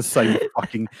exactly the same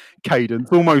fucking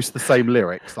cadence, almost the same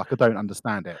lyrics. Like, I don't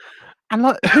understand it. And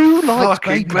like, who likes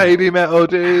baby metal,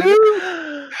 dude?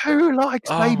 Who likes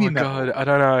baby metal? Oh my god, I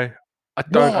don't know. I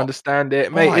don't understand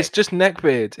it, mate. Why? It's just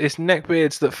neckbeards. It's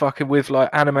neckbeards that fucking with like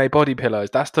anime body pillows.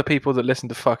 That's the people that listen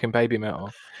to fucking baby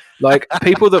metal. Like,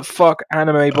 people that fuck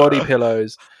anime body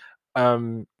pillows,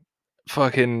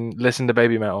 fucking listen to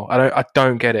baby metal. I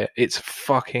don't get it. It's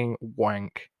fucking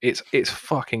wank. It's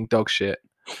fucking dog shit.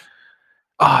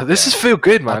 This is feel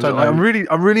good, man. I'm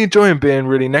really enjoying being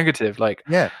really negative. Like,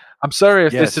 I'm sorry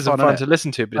if this isn't fun to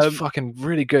listen to, but it's fucking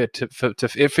really good.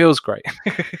 It feels great.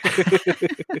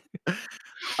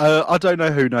 I don't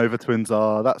know who Nova Twins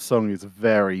are. That song is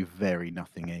very, very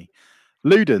nothingy.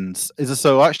 Ludens is a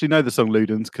song. I actually know the song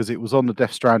Ludens because it was on the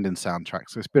Death Stranding soundtrack,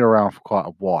 so it's been around for quite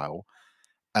a while.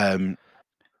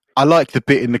 I like the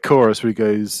bit in the chorus where he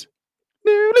goes,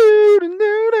 but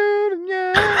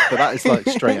that is like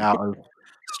straight out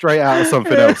of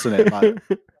something else, isn't it? Like,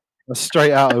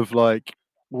 straight out of like,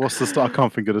 what's the start? I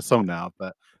can't think of the song now,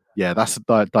 but yeah, that's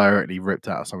directly ripped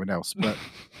out of something else. But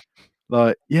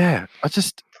like, yeah,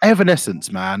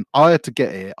 Evanescence, man. I had to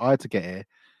get here.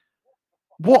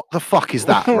 What the fuck is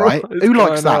that, right? Who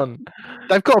likes that?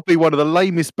 They've got to be one of the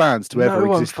lamest bands to ever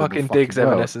exist. No one fucking digs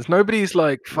Evanescence. Nobody's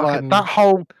like fucking that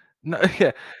whole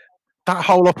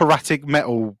operatic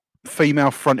metal,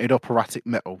 female-fronted operatic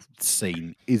metal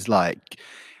scene is like.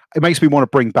 It makes me want to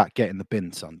bring back Get in the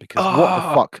Bin, son, because what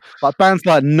the fuck? Like, bands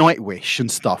like Nightwish and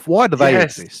stuff, why do they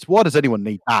exist? Why does anyone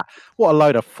need that? What a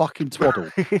load of fucking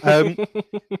twaddle.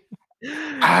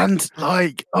 And,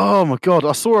 like, oh my God,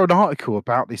 I saw an article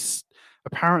about this.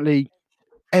 Apparently,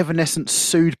 Evanescence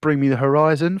sued Bring Me the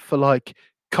Horizon for, like,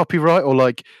 copyright or,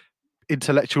 like,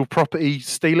 intellectual property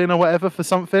stealing or whatever for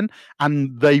something,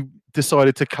 and they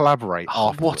decided to collaborate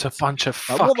afterwards. What a bunch of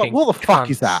fucking what the fuck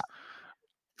is that?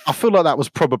 I feel like that was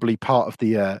probably part of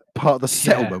the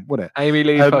settlement, wouldn't it? Amy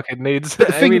Lee fucking needs.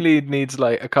 Amy Lee needs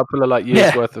like a couple of like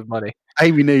years worth of money.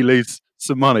 Amy Lee needs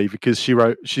some money because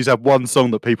she's had one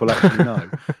song that people actually know,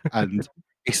 and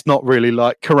it's not really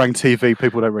like Kerrang TV.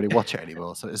 People don't really watch it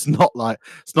anymore, so it's not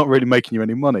really making you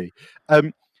any money.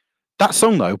 That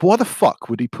song though, why the fuck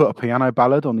would he put a piano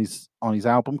ballad on his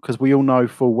album? Because we all know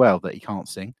full well that he can't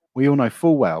sing. We all know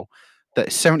full well that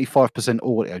it's 75%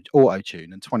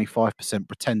 auto-tune and 25%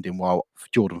 pretending while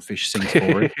Jordan Fish sings for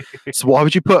him. So why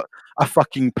would you put a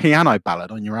fucking piano ballad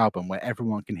on your album where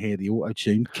everyone can hear the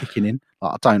auto-tune kicking in?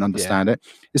 Like, I don't understand it.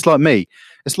 It's like me.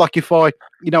 It's like if I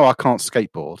can't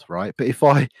skateboard, right? But if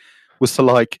I was to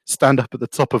like stand up at the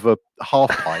top of a half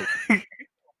pipe,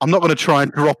 I'm not going to try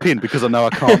and drop in because I know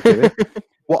I can't do it.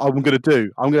 What I'm going to do,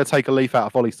 I'm going to take a leaf out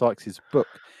of Ollie Sykes' book,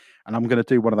 and I'm going to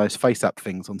do one of those face app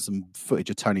things on some footage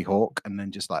of Tony Hawk and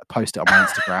then just like post it on my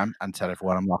Instagram and tell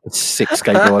everyone I'm like a sick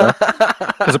skateboarder.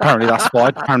 Because apparently that's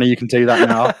fine. Apparently you can do that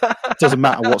now. It doesn't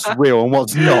matter what's real and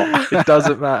what's not. It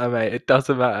doesn't matter, mate. It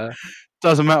doesn't matter.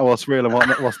 Doesn't matter what's real and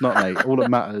what's not, mate. All that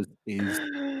matters is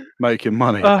making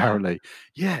money, apparently.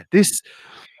 Yeah,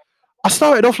 I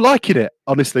started off liking it,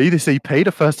 honestly, this EP.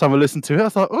 The first time I listened to it, I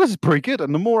thought, oh, this is pretty good.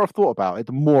 And the more I've thought about it,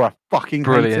 the more I fucking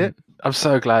hate it. I'm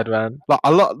so glad, man. Like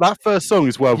that first song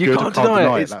is well You good. can't I can't deny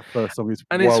deny it. it. That first song is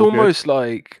And well it's good.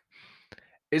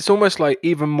 almost like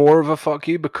even more of a fuck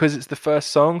you because it's the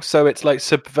first song. So it's like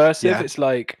subversive. Yeah. It's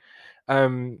like,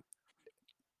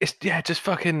 it's just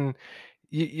fucking.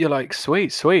 You're like,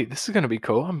 sweet. This is gonna be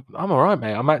cool. I'm all right,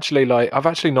 mate. I've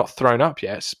actually not thrown up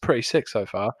yet. It's pretty sick so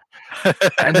far.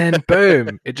 And then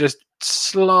boom, it just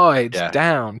slides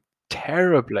down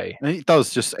terribly. And it does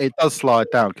slide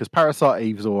down because Parasite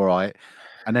Eve's all right,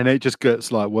 and then it just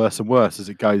gets like worse and worse as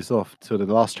it goes off to the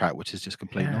last track, which is just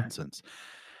complete nonsense.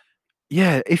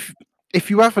 Yeah, if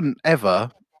you haven't ever,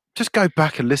 just go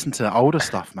back and listen to older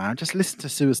stuff, man. Just listen to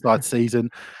Suicide Season,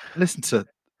 listen to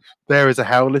There Is a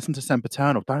Hell, listen to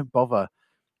Sempiternal. Don't bother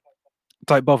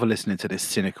listening to this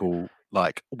cynical,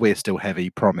 like, we're still heavy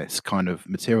promise kind of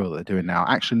material they're doing now.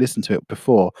 Actually listen to it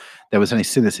before there was any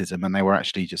cynicism and they were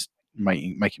actually just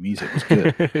making music. It was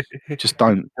good. Just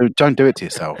don't do it to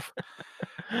yourself,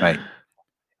 mate.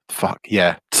 Fuck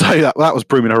yeah. So that was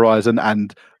Brooming Horizon,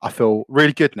 and I feel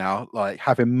really good now. Like,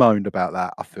 having moaned about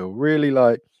that, I feel really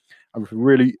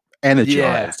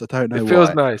energized. I don't know why. It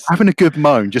feels nice. Having a good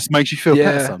moan just makes you feel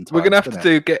better sometimes. We're gonna have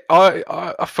to get.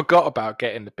 I forgot about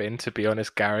getting the bin, to be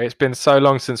honest, Gary. It's been so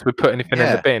long since we put anything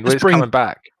in the bin. It's coming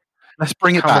back. Let's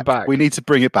bring it back. We need to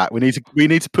bring it back. We need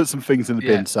to put some things in the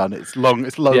bin, son. It's long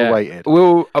awaited.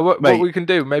 What we can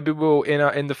do, maybe we'll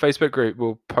in the Facebook group,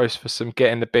 we'll post for some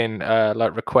get in the bin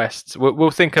like requests. We'll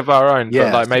think of our own,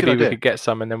 but like maybe we could get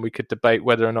some and then we could debate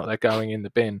whether or not they're going in the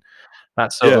bin.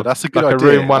 That's that's a good like idea.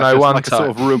 A Room 101 like type. a sort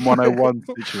of Room 101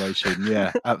 situation.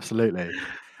 Yeah, absolutely,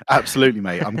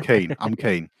 mate. I'm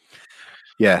keen.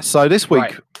 Yeah. So this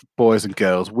week, boys and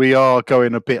girls, we are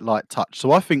going a bit light touch.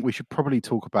 So I think we should probably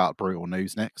talk about brutal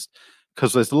news next,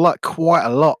 because there's quite a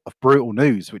lot of brutal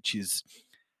news, which is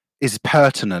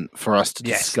pertinent for us to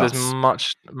discuss. There's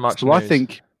much. So news. I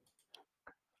think,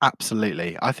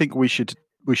 absolutely, I think we should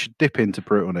dip into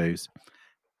brutal news,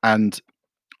 and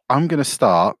I'm going to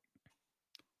start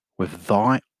with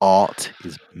Thy Art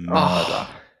Is Murder.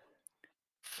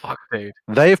 Fuck, dude.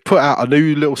 They have put out a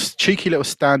new cheeky little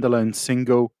standalone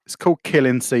single. It's called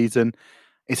Killing Season.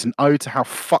 It's an ode to how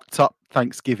fucked up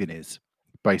Thanksgiving is,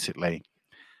 basically.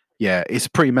 Yeah, it's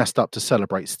pretty messed up to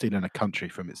celebrate stealing a country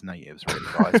from its natives,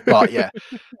 really, guys. But yeah.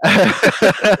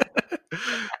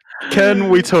 Can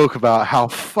we talk about how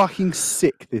fucking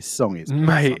sick this song is?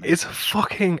 Mate, it's a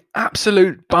fucking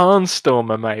absolute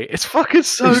barnstormer, mate. It's fucking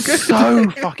so good. So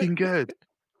fucking good.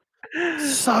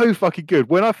 So fucking good.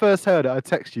 When I first heard it, I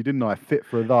texted you, didn't I? Fit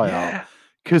for a Thy Art.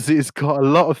 Because it's got a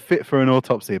lot of Fit for an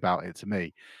Autopsy about it to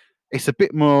me. It's a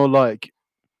bit more like...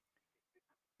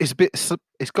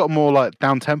 It's got more like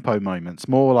down-tempo moments,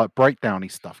 more like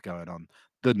breakdowny stuff going on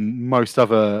than most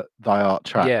other Thy Art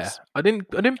tracks. Yeah, I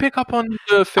didn't pick up on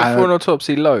the Fit for an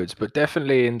Autopsy loads, but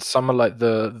definitely in some of like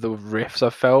the riffs,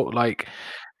 I felt like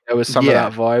there was some of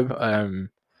that vibe.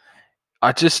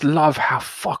 I just love how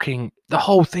fucking the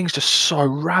whole thing's just so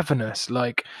ravenous.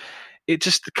 Like, it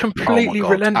just completely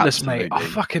relentless, absolutely. mate. I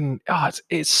fucking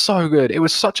it's so good. It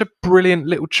was such a brilliant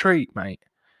little treat, mate.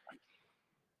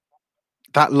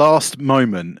 That last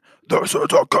moment, and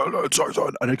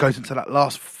it goes into that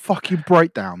last fucking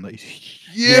breakdown that is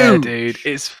huge. Yeah, dude,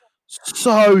 it's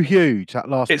so huge. That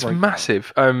last, it's breakdown.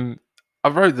 Massive. I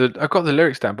got the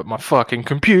lyrics down, but my fucking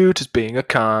computer's being a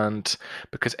cunt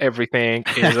because everything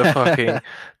is a fucking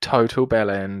total bell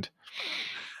end.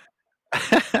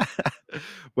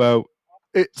 Well,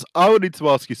 I would need to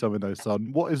ask you something though, son.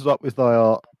 What is up with Thy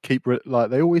Art?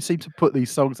 They always seem to put these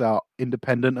songs out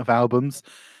independent of albums,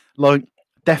 like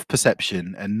Death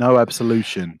Perception and No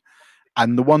Absolution,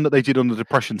 and the one that they did on the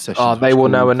Depression session. Oh, They Will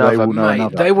Know Another.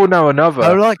 They Will Know Another.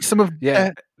 I like some of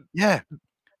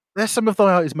they're some of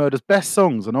Thy Art Is Murder's best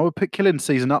songs, and I would put Killing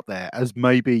Season up there as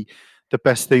maybe the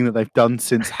best thing that they've done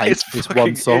since Hate. This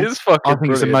one song, I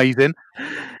think it's amazing.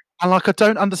 And like, I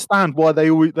don't understand why they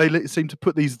seem to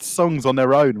put these songs on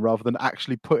their own rather than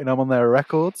actually putting them on their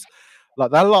records.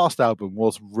 Like, that last album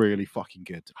was really fucking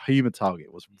good. Human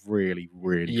Target was really,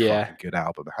 really fucking good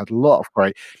album. It had a lot of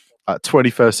great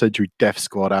 21st Century Death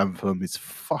Squad anthem is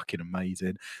fucking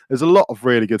amazing. There's a lot of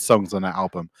really good songs on that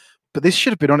album. But this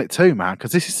should have been on it too, man,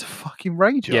 because this is a fucking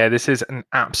rager. Yeah, this is an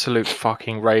absolute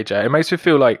fucking rager. It makes me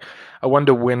feel like I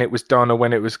wonder when it was done or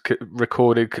when it was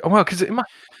recorded. Well, because it must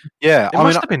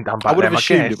have been done by I would have them,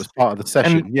 assumed I guess. it was part of the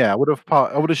session. I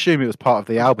would assume it was part of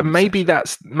the album. Maybe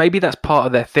that's part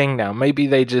of their thing now. Maybe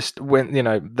they just went,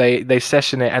 they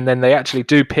session it and then they actually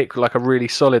do pick like a really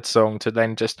solid song to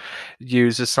then just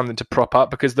use as something to prop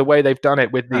up, because the way they've done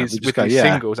it with these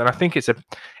singles, and I think it's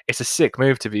a sick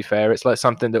move, to be fair. It's like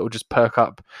something that will just perk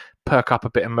up a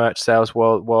bit of merch sales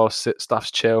while stuff's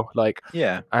chill. Like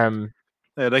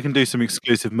they can do some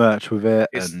exclusive merch with it.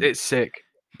 It's sick.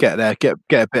 Get a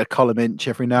bit of column inch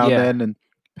every now and then, and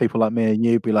people like me and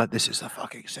you be like, "This is the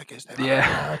fucking sickest thing."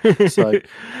 Yeah. So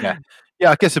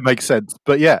I guess it makes sense.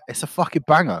 But yeah, it's a fucking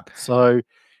banger. So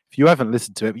if you haven't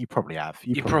listened to it, you probably have.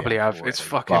 You probably have. Already. It's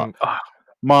fucking.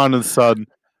 Mine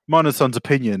and Son's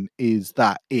opinion is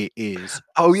that it is.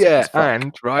 Oh yeah,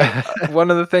 and right,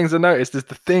 one of the things I noticed is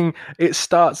it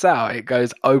starts out, it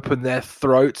goes open their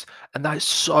throats, and that's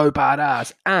so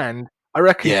badass. And I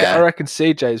reckon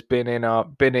CJ's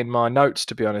been in my notes,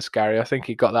 to be honest, Gary. I think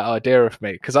he got that idea of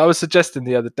me, because I was suggesting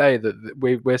the other day that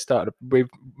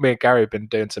me and Gary have been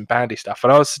doing some bandy stuff,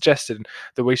 and I was suggesting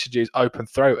that we should use Open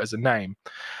Throat as a name.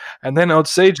 And then old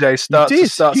CJ starts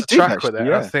a track with it.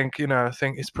 Yeah. I think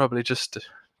it's probably just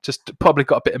probably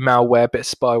got a bit of malware, a bit of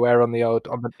spyware in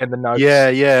the notes.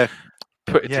 Yeah.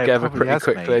 Put it together pretty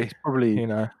quickly. He's probably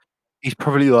he's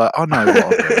probably like, "Oh no,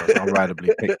 what I'll randomly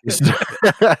pick this."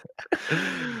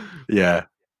 Yeah,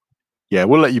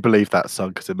 we'll let you believe that song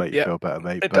because it makes you feel better,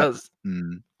 mate. It does.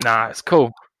 Nah, it's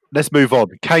cool. Let's move on.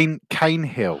 Cane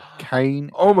Hill.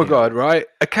 Oh my God! Right,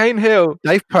 a Cane Hill.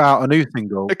 They've put out a new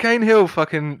single. A Cane Hill.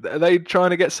 Fucking. Are they trying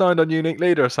to get signed on Unique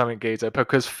Leader or something, Geezer?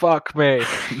 Because fuck me,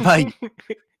 mate.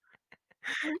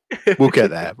 We'll get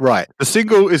there. Right. The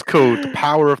single is called "The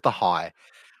Power of the High,"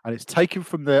 and it's taken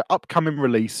from their upcoming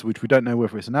release, which we don't know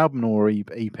whether it's an album or EP,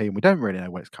 and we don't really know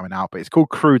when it's coming out. But it's called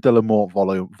 "Crew de la Mort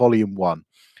Volume 1,"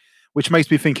 which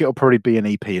makes me think it'll probably be an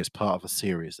EP as part of a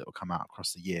series that will come out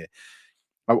across the year.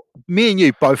 Me and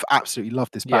you both absolutely love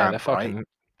this band, right?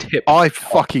 I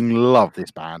fucking love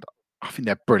this band. I think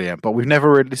they're brilliant, but we've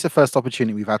never really. This is the first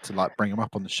opportunity we've had to like bring them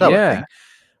up on the show. Yeah.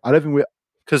 I don't think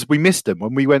because we missed them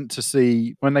when we went to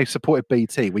see when they supported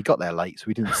BT. We got there late, so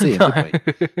we didn't see them, did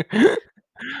we?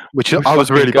 Which I was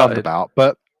really bummed about.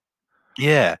 But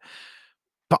yeah,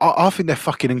 but I think they're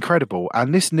fucking incredible.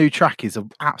 And this new track is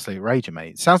an absolute rager,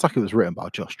 mate. It sounds like it was written by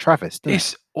Josh Travis.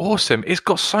 It's awesome. It's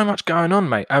got so much going on,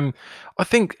 mate. I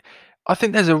think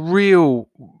there's a real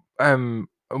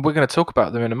we're going to talk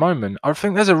about them in a moment. I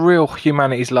think there's a real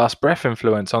Humanity's Last Breath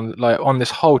influence on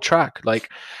this whole track. Like,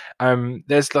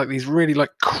 there's like these really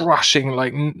like crushing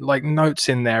like notes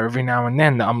in there every now and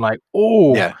then that I'm like,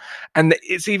 oh, yeah. And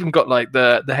it's even got like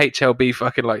the HLB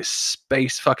fucking like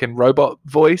space fucking robot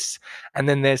voice, and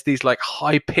then there's these like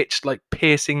high pitched like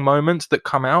piercing moments that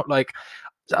come out. Like,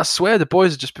 I swear the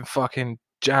boys have just been fucking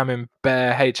jamming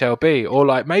bare HLB, or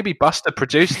like maybe Buster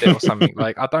produced it or something.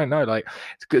 Like, I don't know. Like,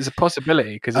 it's a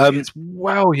possibility because it's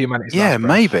well Humanity's Last Breath.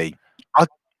 Maybe.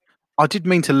 I did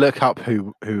mean to look up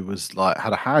who was like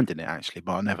had a hand in it actually,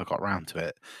 but I never got around to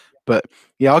it. But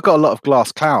yeah, I got a lot of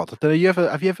Glass Cloud. I don't know.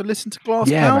 Have you ever listened to Glass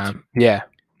Cloud? Man. Yeah,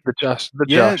 the Josh.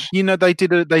 You know they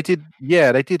did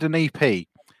an EP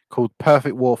called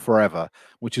Perfect War Forever,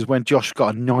 which is when Josh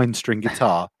got a 9-string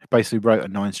guitar, basically wrote a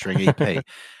 9-string EP.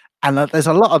 And there's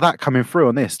a lot of that coming through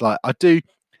on this. Like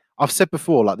I've said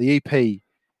before, like the EP,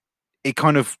 it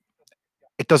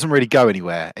doesn't really go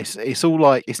anywhere. It's all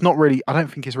like, it's not really, I don't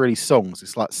think it's really songs.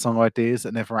 It's like song ideas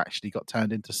that never actually got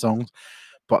turned into songs.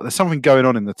 But there's something going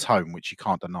on in the tone which you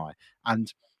can't deny.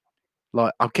 And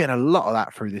like I'm getting a lot of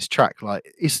that through this track. Like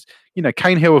it's,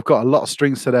 Cane Hill have got a lot of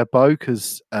strings to their bow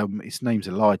because his name's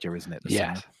Elijah, isn't it?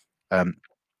 Yeah.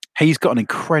 He's got an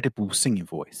incredible singing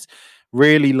voice.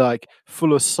 Really like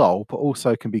full of soul, but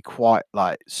also can be quite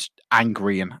like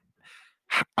angry and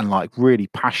like really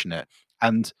passionate.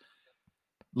 And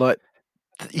like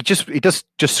he just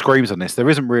screams on this. There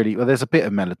isn't really, well, there's a bit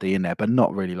of melody in there, but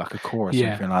not really like a chorus or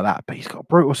anything like that. But he's got a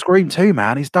brutal scream too,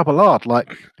 man. He's double hard.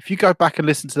 Like if you go back and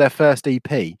listen to their first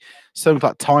EP, songs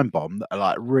like Time Bomb that are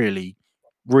like really,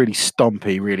 really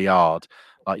stompy, really hard.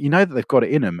 Like that they've got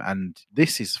it in them. And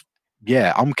this is.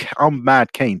 Yeah, I'm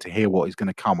mad keen to hear what is going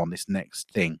to come on this next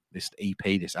thing, this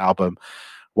EP, this album,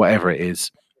 whatever it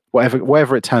is,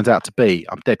 whatever it turns out to be.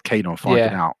 I'm dead keen on finding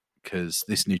out because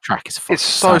this new track is fucking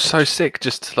so sick.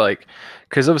 Just like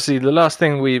because obviously the last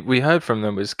thing we heard from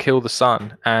them was "Kill the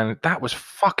Sun," and that was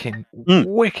fucking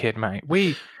wicked, mate.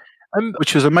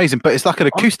 which was amazing. But it's like an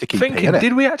acoustic EP, isn't it?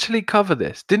 Did we actually cover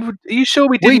this? Are you sure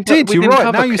we We didn't? did. You're right.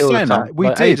 Cover Now you're Kill the saying Time, that. We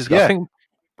like, did. ages ago. Yeah. I think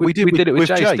we did it with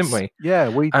Jace, didn't we? Yeah,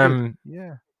 we did.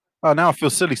 Yeah. Oh, now I feel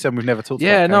silly saying we've never talked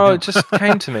about Yeah, no, K-Neil. it just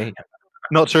came to me.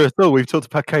 Not true at all. We've talked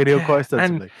about K-Neil quite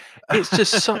extensively. And it's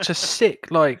just such a sick,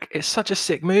 it's such a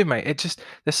sick move, mate.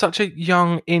 They're such a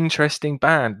young, interesting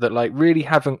band that like really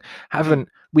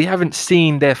we haven't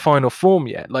seen their final form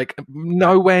yet. Like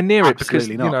nowhere near it, because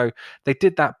Absolutely not. you know they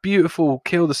did that beautiful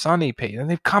Kill the Sun EP, and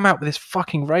they've come out with this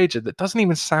fucking rager that doesn't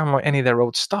even sound like any of their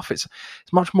old stuff. It's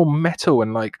much more metal,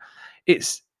 and like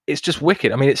it's just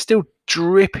wicked. I mean, it's still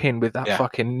dripping with that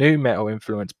fucking new metal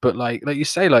influence, but like you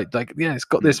say, like yeah, it's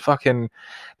got this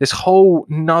whole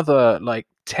nother like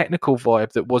technical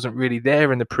vibe that wasn't really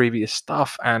there in the previous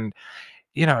stuff. And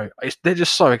you know, they're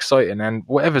just so exciting, and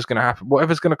whatever's going to happen,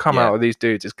 whatever's going to come out of these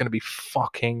dudes, is going to be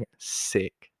fucking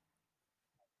sick.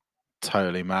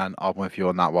 Totally, man. I'm with you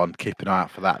on that one. Keep an eye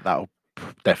out for that. That'll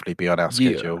definitely be on our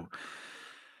schedule.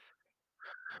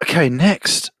 Okay,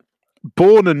 next,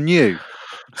 Born Anew.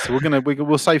 So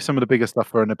we'll save some of the bigger stuff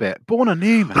for in a bit. Born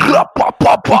Anew, man.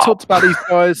 We talked about these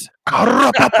guys.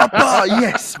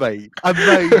 Yes, mate.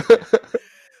 Amazing.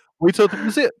 We talked.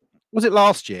 Was it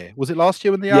last year? Was it last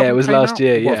year when the album? Yeah, it was came last out?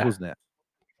 year. It was, wasn't it?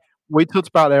 We talked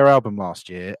about their album last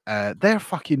year. They're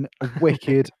fucking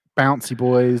wicked, bouncy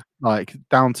boys, like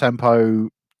down tempo,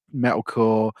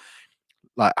 metalcore,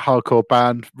 like hardcore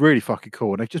band. Really fucking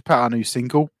cool. And they've just put out a new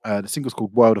single. The single's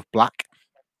called World of Black,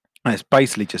 and it's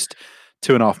basically just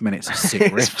 2.5 minutes of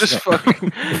sick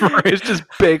riffs. It's just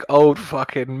big old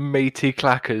fucking meaty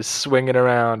clackers swinging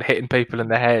around, hitting people in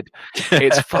the head.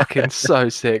 It's fucking so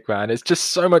sick, man. It's just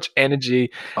so much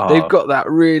energy. They've got that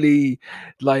really,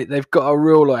 like, they've got a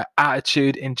real like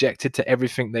attitude injected to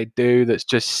everything they do. That's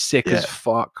just sick as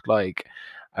fuck. Like,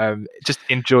 just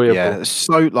enjoyable. Yeah,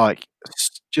 so like,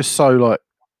 just so like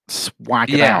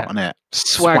swagged out, isn't it?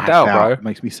 Swagged out, bro. It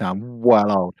makes me sound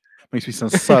well old. Makes me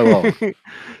sound so old.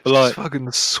 But like,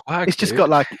 fucking swag. It's just got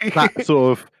like that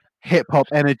sort of hip hop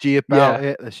energy about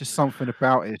it. There's just something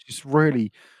about it. It's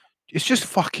just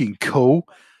fucking cool.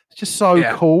 It's just so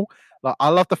cool. Like, I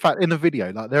love the fact in the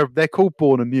video, like they're called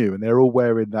Born Anew, and they're all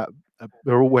wearing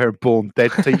Born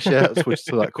Dead t-shirts, which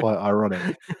is like quite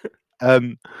ironic.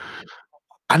 And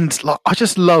like, I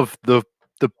just love the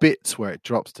bits where it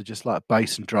drops to just like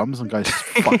bass and drums and goes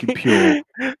fucking pure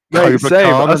Cobra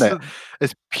Khan, isn't it?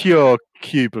 It's pure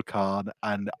Cobra Khan,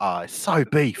 and it's so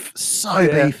beefy.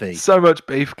 So much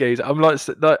beef, geez. I'm like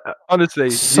honestly,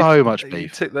 much beef. You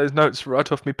took those notes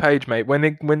right off my page, mate.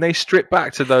 When they strip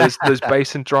back to those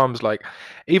bass and drums, like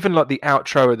even like the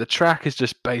outro of the track is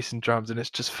just bass and drums, and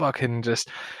it's just fucking just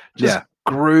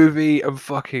groovy and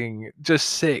fucking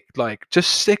just sick, like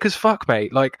just sick as fuck,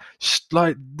 mate.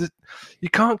 You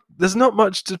can't. There's not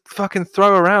much to fucking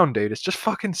throw around, dude. It's just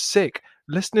fucking sick.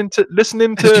 Listening to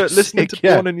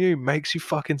Born Anew makes you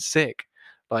fucking sick.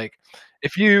 Like,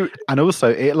 if you and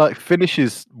also it like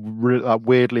finishes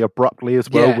weirdly abruptly as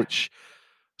well, which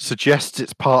suggests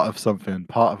it's part of something,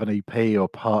 part of an EP or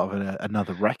part of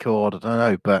another record. I don't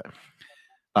know, but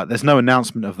like there's no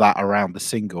announcement of that around the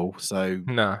single, so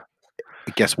no.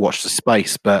 I guess watch the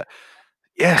space, but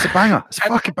yeah, it's a banger. It's a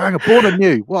fucking banger. Born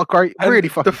Anew. What a great, really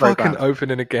fucking great band. The fucking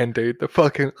opening again, dude. The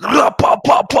fucking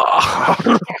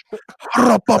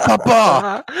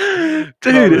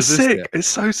dude, it's sick. It's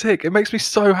so sick. It makes me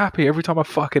so happy every time I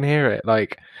fucking hear it.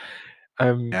 Like,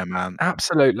 yeah, man,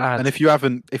 absolute lads. And if you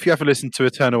haven't listened to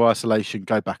Eternal Isolation,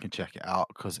 go back and check it out,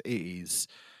 because it is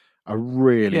a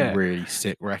really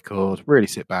sick record, really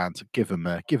sick band. So give them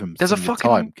there's a fucking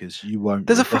time, because you won't.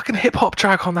 There's a fucking hip hop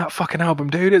track on that fucking album,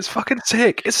 dude. It's fucking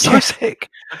sick. It's so sick,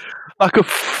 like a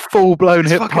full blown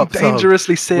hip hop,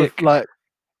 dangerously sick. With, like,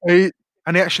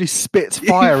 and he actually spits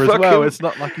fire as well. It's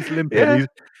not like he's limping. Yeah.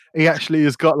 He actually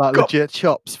has got like legit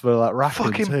chops for like rapping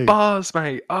fucking too. Bars,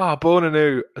 mate. Born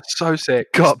Anew, so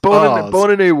sick.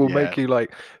 Born Anew will make you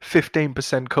like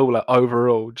 15% cooler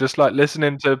overall. Just like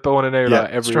listening to Born Anew like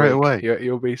every straight week, away.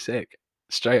 You'll be sick,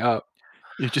 straight up.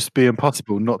 It'd just be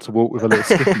impossible not to walk with a little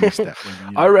skipping step.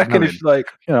 When I reckon if like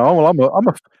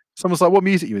someone's like, what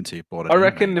music you into? Born Anew, I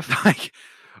reckon mate. if like.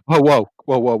 Whoa!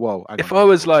 If I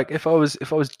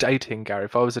was dating, Gary,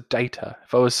 if I was a dater,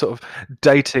 if I was sort of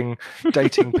dating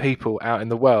people out in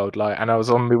the world, like, and I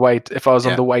was on the way, if I was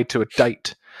on the way to a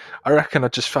date, I reckon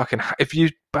I'd just fucking, if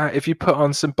you put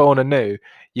on some Born Anew,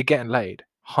 you're getting laid,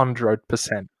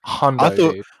 100%.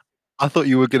 I thought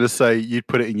you were going to say you'd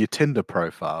put it in your Tinder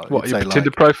profile. What, your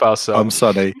Tinder profile song? I'm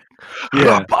Sunny.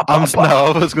 Yeah. I was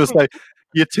going to say,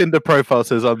 Your Tinder profile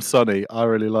says, "I'm Sonny. I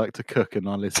really like to cook and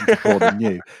I listen to Born and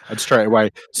New." And straight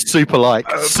away, super like.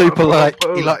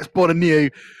 He likes Born and New.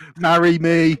 Marry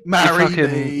me.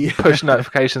 Your push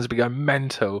notifications be going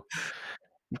mental.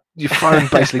 Your phone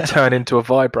basically turn into a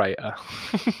vibrator.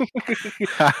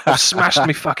 I've smashed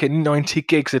me fucking 90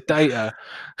 gigs of data.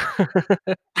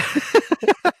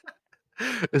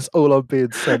 It's all I'm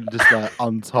being sent, just like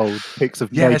untold pics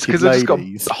of Yeah, it's naked because I've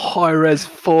ladies. just got high res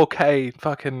 4K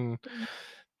fucking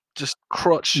just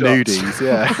crotch shots. Nudies,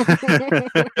 yeah.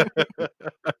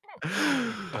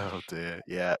 Oh dear,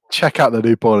 yeah. Check out the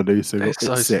new Born and New single. It's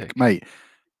so sick, mate.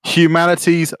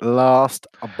 Humanity's last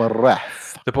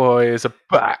breath. The boys are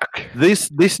back.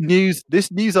 This news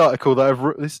article that I've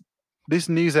this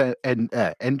news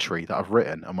entry that I've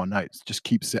written on my notes just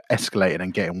keeps escalating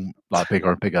and getting like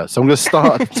bigger and bigger. So I'm going to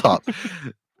start at the top.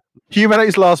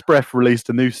 Humanity's Last Breath released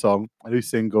a new song, a new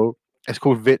single. It's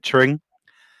called Vitring.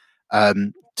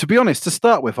 To be honest, to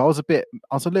start with, I was a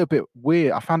little bit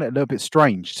weird. I found it a little bit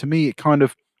strange. To me, it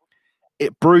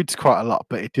broods quite a lot,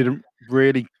 but it didn't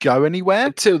really go anywhere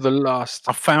until the last.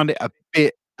 I found it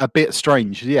a bit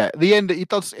strange. Yeah, at the end it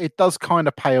does kind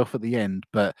of pay off at the end,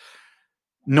 but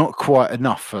not quite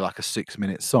enough for like a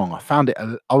 6-minute song. I found it.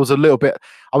 I was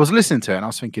listening to it and I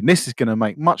was thinking this is going to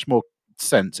make much more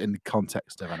sense in the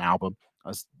context of an album.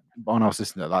 When I was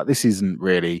listening to it, like this is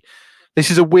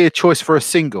a weird choice for a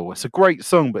single. It's a great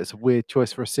song, but it's a weird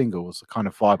choice for a single. Was the kind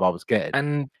of vibe I was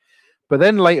getting. But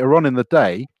then later on in the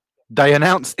day, they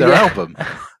announced their album.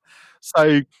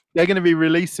 So they're going to be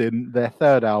releasing their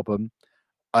third album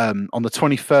on the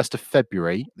 21st of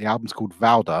February. The album's called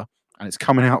Valda, and it's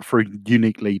coming out through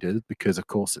Unique Leader because, of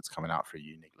course, it's coming out through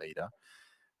Unique Leader.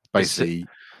 Basically,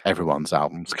 everyone's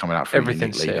album's coming out through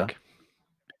Unique Leader. Sick.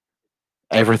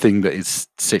 Everything that is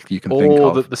sick you can think of.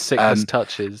 All that the sickness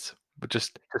touches, but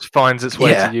just finds its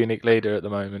way to Unique Leader at the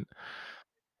moment.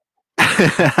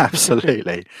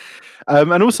 Absolutely.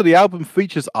 And also the album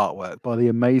features artwork by the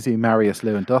amazing Mariusz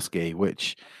Lewandowski,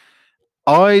 which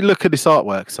I look at this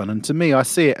artwork, son, and to me I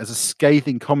see it as a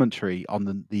scathing commentary on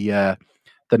the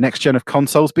next gen of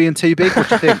consoles being too big. What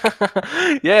do you think?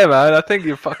 Yeah, man, I think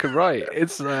you're fucking right.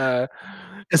 It's a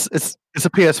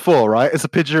PS4, right? It's a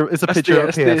picture of a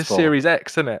PS4. It's the Series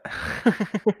X, isn't it?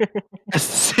 It's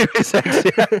Series X,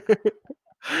 yeah.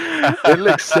 It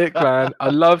looks sick, man. I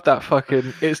love that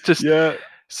fucking. It's just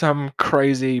some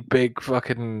crazy big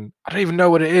fucking. I don't even know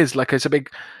what it is. Like it's a big.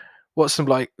 What's some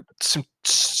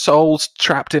souls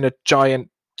trapped in a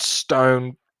giant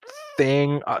stone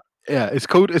thing? Yeah, it's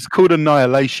called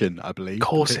Annihilation, I believe. Of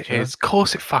course it is. Of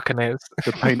course it fucking is.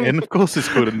 The painting. Of course it's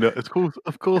called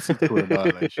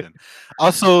Annihilation. I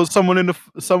saw someone I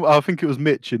think it was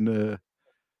Mitch in the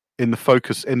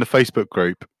Facebook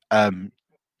group.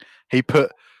 He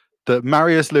put that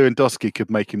Mariusz Lewandowski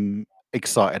could make him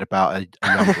excited about a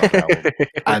Youngblood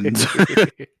album, and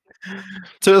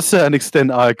to a certain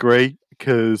extent, I agree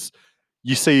because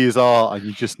you see his art and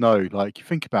you just know, like, you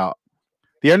think about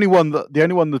the only one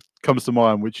that comes to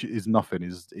mind, which is nothing,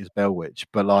 is Bell Witch,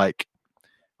 but like,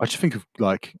 I just think of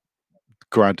like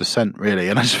Grand Descent really,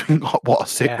 and I just think, what a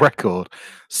sick record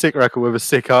with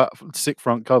a sick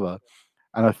front cover,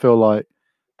 and I feel like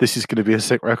this is going to be a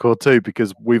sick record too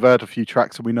because we've heard a few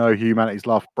tracks and we know Humanity's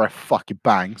Last Breath fucking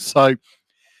bangs. So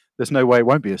there's no way it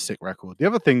won't be a sick record. The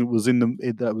other thing was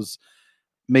that was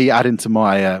me adding to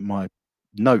my my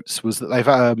notes was that they've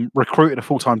recruited a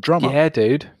full-time drummer. Yeah,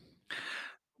 dude.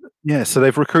 Yeah, so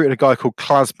they've recruited a guy called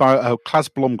Klas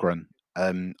Blomgren.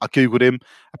 I googled him.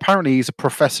 Apparently, he's a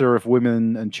professor of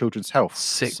women and children's health.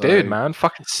 Sick dude, man.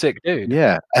 Fucking sick dude.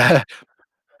 Yeah.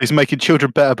 He's making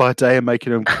children better by day and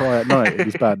making them cry at night in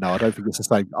his band. No, I don't think it's the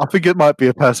same. I think it might be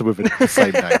a person with the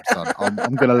same name, son.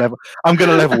 I'm gonna level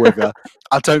with you.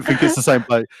 I don't think it's the same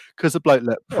bloke because the bloke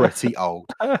looked pretty old.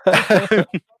 I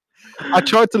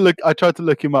tried to look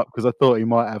him up because I thought he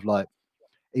might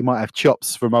have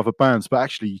chops from other bands, but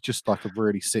actually he's just like a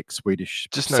really sick Swedish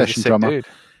session drummer. Dude.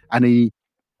 And he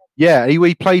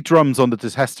played drums on the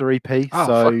Disester EP. Oh,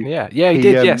 so he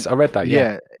did. Yes, I read that.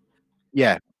 Yeah.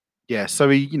 So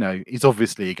he's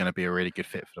obviously going to be a really good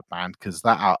fit for the band because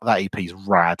that EP's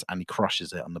rad and he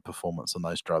crushes it on the performance on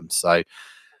those drums. So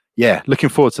yeah, looking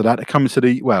forward to that. They're coming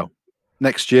to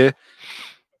next year.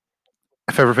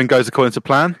 If everything goes according to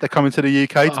plan, they're coming to the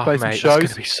UK to play some shows. It's going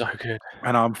to be so good.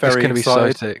 And I'm very excited. Be so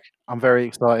sick. I'm very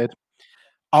excited.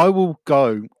 I will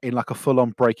go in like a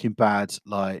full-on Breaking Bad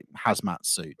like hazmat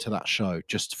suit to that show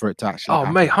just for it to actually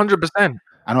happen. Mate, 100%.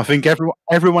 And I think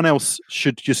everyone else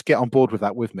should just get on board with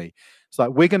that with me. It's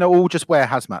like we're going to all just wear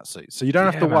hazmat suits, so you don't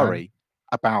have to worry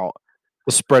about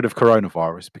the spread of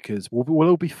coronavirus, because we'll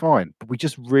all be fine. But we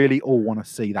just really all want to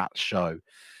see that show,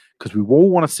 because we all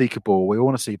want to see Kabul, we all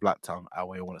want to see Black Tongue, and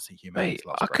we all want to see Humanity's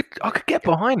Last Breath. I could get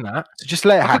behind that. So just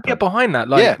let it happen. I could get behind that.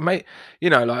 Like, mate,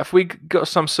 like if we got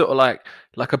some sort of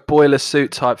like a boiler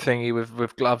suit type thingy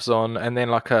with gloves on, and then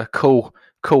like a cool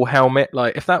helmet.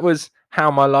 Like, if that was how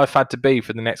my life had to be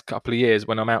for the next couple of years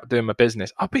when I'm out doing my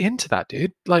business, I'd be into that,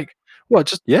 dude. Like, what?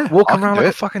 Just walking around like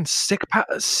a fucking sick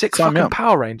fucking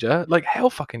Power Ranger? Like, hell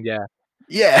fucking yeah.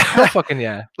 Yeah. Hell fucking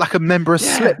yeah. Like a member of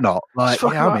Slipknot. Like,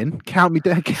 I'm in. Count me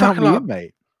down. Count me in,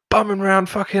 mate. Bumming around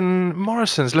fucking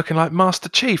Morrison's looking like Master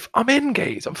Chief. I'm in,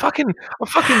 geez. I'm fucking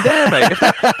there, mate. If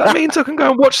that means I can go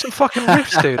and watch some fucking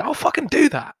riffs, dude, I'll fucking do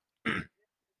that.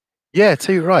 Yeah,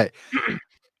 too right.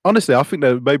 Honestly, I think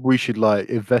that maybe we should like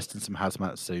invest in some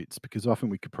hazmat suits, because I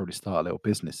think we could probably start a little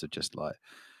business of just like,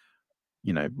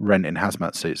 renting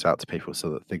hazmat suits out to people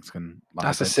so that things can. Like,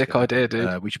 that's a sick idea,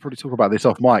 dude. We should probably talk about this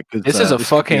off mic, because this is a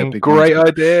fucking great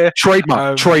idea.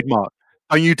 Trademark.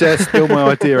 Don't you dare steal my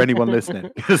idea, anyone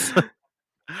listening, because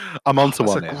I'm onto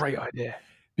one. That's a great idea.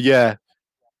 Yeah.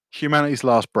 Humanity's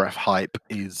Last Breath hype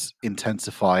is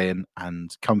intensifying,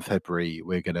 and come February,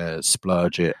 we're going to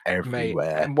splurge it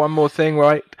everywhere. Mate, and one more thing,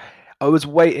 right? I was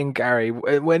waiting, Gary,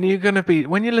 when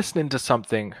you're listening to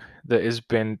something that has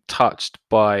been touched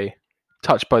by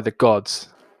the gods,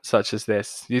 such as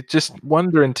this, you're just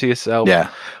wondering to yourself,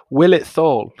 will it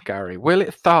thaw, Gary? Will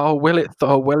it thaw? Will it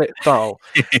thaw? Will it thaw?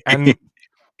 And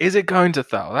is it going to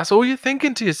thaw? That's all you're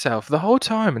thinking to yourself the whole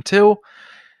time, until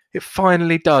it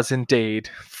finally does indeed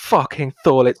fucking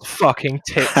thaw its fucking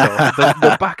tits off.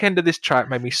 The back end of this track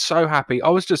made me so happy. I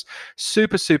was just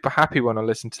super, super happy when I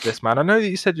listened to this, man. I know that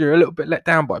you said you're a little bit let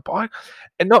down by it, but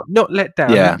not let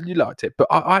down. Yeah. You liked it, but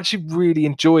I actually really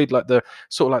enjoyed like the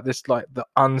sort of like this, like the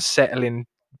unsettling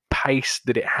pace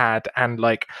that it had, and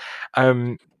like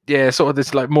sort of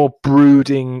this like more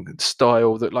brooding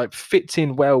style that like fits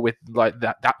in well with like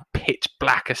that pitch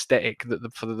black aesthetic that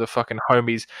the fucking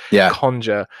homies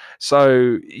conjure.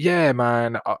 So yeah,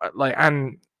 man, like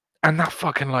and that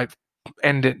fucking like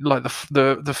ended like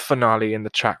the finale in the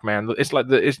track, man. It's like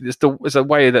it's a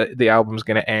way that the album's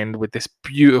going to end with this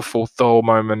beautiful Thor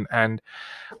moment, and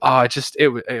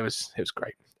it was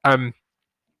great. And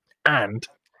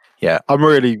yeah, I'm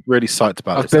really, really psyched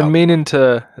about this. I've been meaning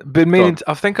to.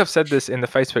 I think I've said this in the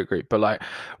Facebook group, but like,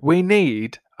 we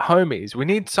need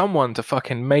someone to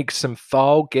fucking make some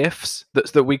Thal gifs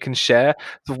that we can share.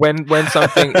 When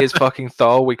something is fucking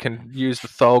Thal, we can use the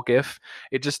Thal gif.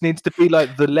 It just needs to be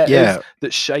like the letters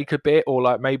that shake a bit, or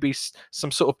like maybe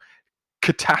some sort of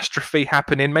catastrophe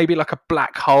happening, maybe like a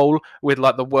black hole with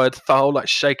like the word Thal like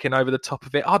shaking over the top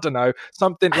of it. I don't know,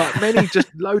 something like many,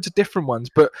 just loads of different ones,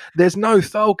 but there's no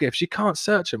Thal gifs. You can't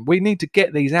search them. We need to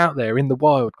get these out there in the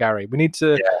wild, Gary. We need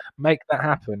to make that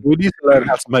happen. We need to learn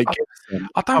how to make gifs.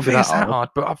 I don't think it's that hard,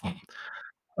 but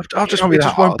it just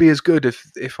won't be as good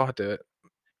if I do it.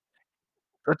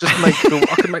 I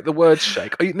can make the words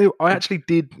shake. I actually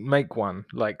did make one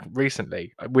like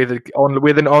recently with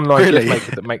an online gift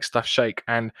maker that makes stuff shake,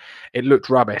 and it looked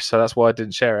rubbish. So that's why I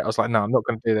didn't share it. I was like, no, I'm not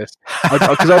going to do this,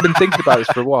 because I've been thinking about this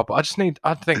for a while. But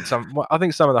I think some of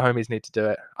the homies need to do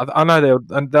it. I know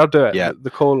they'll do it. Yeah.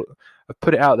 The call.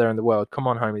 Put it out there in the world. Come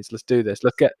on, homies, let's do this.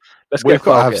 We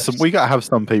got to have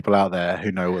some people out there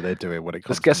who know what they're doing when it comes.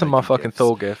 Let's get some of my fucking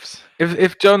Thor gifts.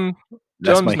 If John's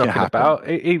knocking about,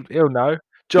 he'll know.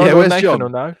 John or Nathan John? will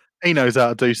know. He knows how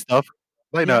to do stuff.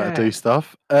 They know how to do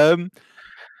stuff.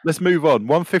 Let's move on.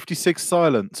 156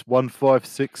 silence.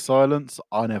 156 silence.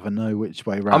 I never know which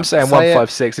way round. I'm saying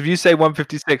 156. If you say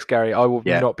 156, Gary, I will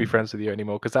not be friends with you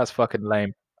anymore, because that's fucking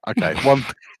lame. Okay.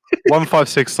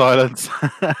 156 silence.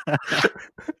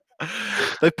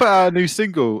 They put out a new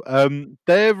single.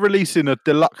 They're releasing a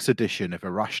deluxe edition of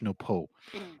Irrational Pull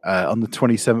on the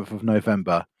 27th of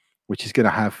November, which is going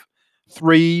to have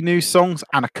 3 new songs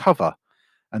and a cover.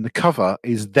 And the cover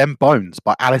is Them Bones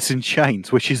by Alice in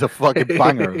Chains, which is a fucking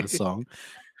banger of a song.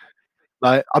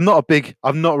 Like, I've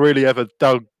not really ever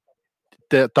dug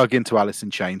into Alice in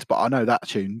Chains, but I know that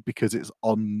tune because it's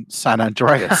on San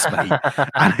Andreas, mate.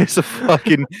 And it's a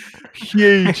fucking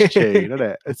huge tune, isn't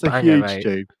it? It's a huge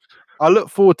tune. I look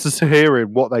forward to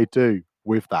hearing what they do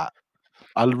with that.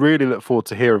 I really look forward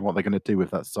to hearing what they're going to do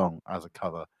with that song as a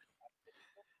cover.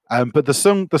 But the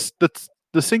song,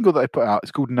 the single that they put out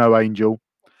is called No Angel.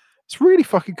 It's really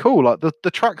fucking cool. Like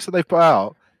the tracks that they put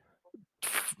out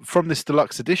from this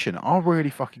deluxe edition are really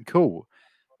fucking cool.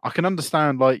 I can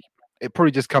understand, like, it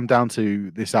probably just come down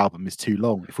to this album is too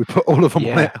long if we put all of them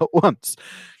on it at once.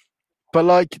 But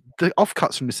like the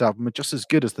offcuts from this album are just as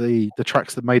good as the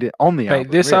tracks that made it on the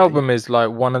album. This really. album is like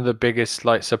one of the biggest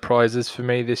like surprises for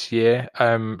me this year.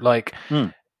 Like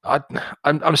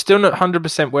I'm still not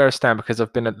 100% where I stand because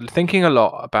I've been thinking a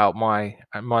lot about my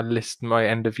list, my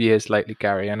end of years lately,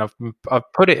 Gary, and I've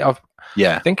put it.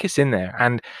 I think it's in there,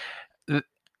 and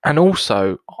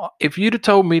also if you'd have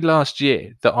told me last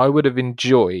year that I would have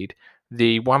enjoyed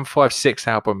the 156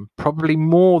 album probably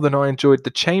more than I enjoyed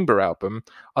the Chamber album,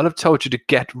 I'd have told you to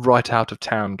get right out of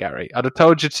town, Gary. I'd have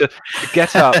told you to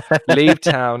get up, leave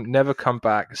town, never come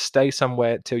back, stay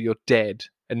somewhere till you're dead,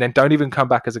 and then don't even come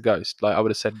back as a ghost. Like I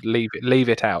would have said, leave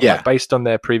it out, like, based on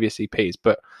their previous EPs.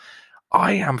 But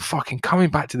I am fucking coming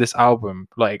back to this album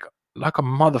like a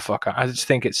motherfucker. I just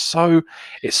think it's so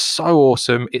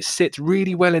awesome. It sits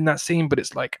really well in that scene, but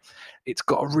it's like it's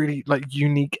got a really like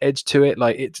unique edge to it.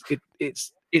 Like it's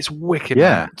wicked. Yeah,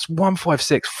 man. It's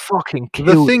 156 fucking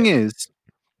killed.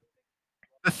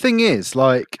 The thing is,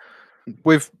 like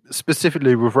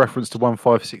specifically with reference to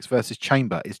 156 versus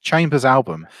Chamber, is Chamber's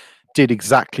album did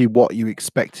exactly what you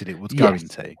expected it was going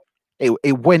to.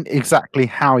 It went exactly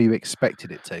how you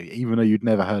expected it to, even though you'd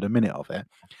never heard a minute of it.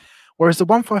 Whereas the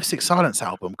 156 Silence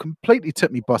album completely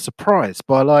took me by surprise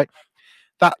by like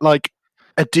that like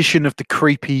addition of the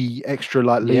creepy extra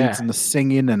like leads and the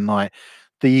singing and like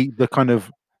the kind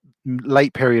of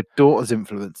late period Daughters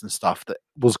influence and stuff that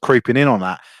was creeping in on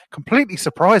that completely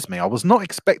surprised me. I was not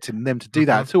expecting them to do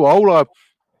that at all.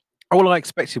 All I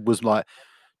expected was like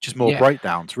just more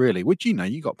breakdowns, really, which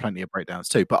you got plenty of breakdowns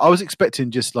too, but I was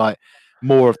expecting just like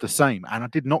more of the same, and I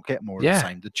did not get more of the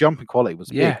same. The jump in quality was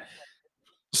big.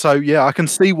 So I can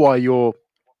see why you're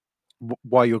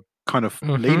kind of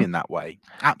leaning that way.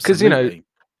 Absolutely. Because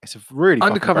it's a really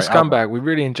Undercover Scumbag. Album. We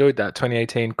really enjoyed that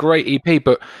 2018. Great EP,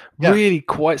 but really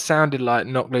quite sounded like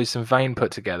Knock Loose and Vane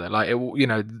put together. Like it,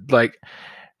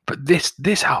 but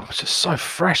this album's just so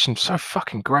fresh and so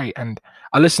fucking great. And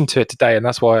I listened to it today, and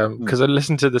that's why because I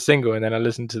listened to the single and then I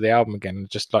listened to the album again, and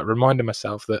just like reminded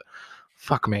myself that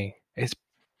fuck me, it's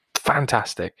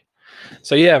fantastic.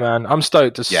 So yeah, man, I'm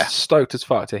stoked as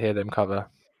fuck to hear them cover.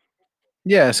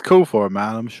 Yeah, it's cool for them,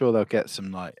 man. I'm sure they'll get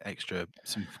some like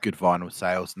some good vinyl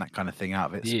sales and that kind of thing out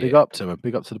of it. So big up to them,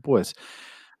 big up to the boys.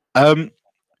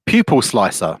 Pupil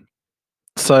Slicer.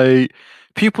 So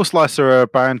Pupil Slicer are a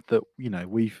band that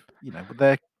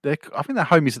they're I think they're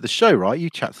homies at the show, right? You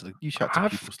chat to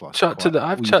Pupil Slicer.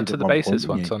 I've chatted to the bassist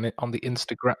once on the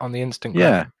Instagram.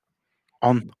 Yeah,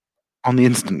 on the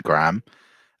Instagram.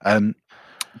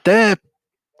 They're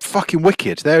fucking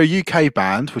wicked. They're a UK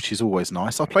band, which is always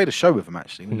nice. I played a show with them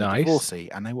actually. Nice.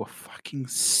 And they were fucking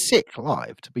sick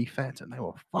live, to be fair to them. They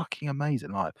were fucking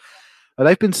amazing live.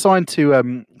 They've been signed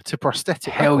to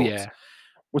Prosthetic Records,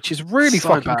 which is really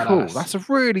fucking cool. That's a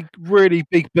really, really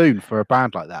big boon for a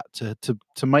band like that to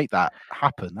make that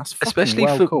happen. That's especially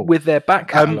cool. With their back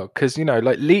catalogue, because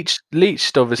like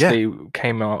Leached obviously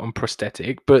came out on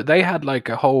Prosthetic, but they had like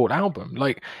a whole album.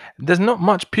 Like there's not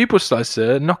much Pupil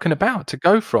Slicer knocking about to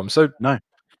go from. So no,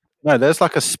 there's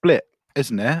like a split,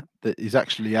 isn't there? That is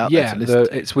actually out there to listen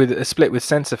to. It's with a split with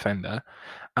Sense Offender,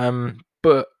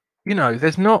 but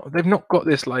they've not got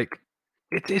this like.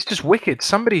 It's just wicked.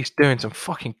 Somebody's doing some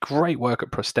fucking great work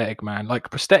at Prosthetic, man. Like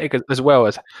Prosthetic as well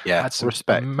as had some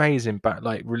amazing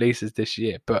releases this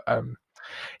year. But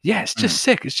it's just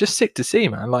sick. It's just sick to see,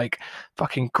 man. Like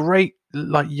fucking great,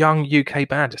 like young UK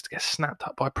band just to get snapped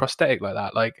up by Prosthetic like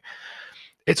that. Like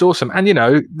it's awesome. And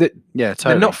totally.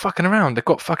 They're not fucking around. They've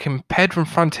got fucking Ped from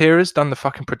Frontiers done the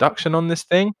fucking production on this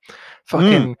thing.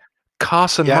 Fucking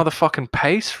Carson motherfucking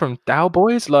Pace from Dow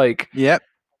Boys. Like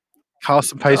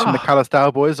Carson Pace from the Callous Dow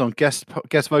Boys on guest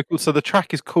vocals. So the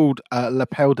track is called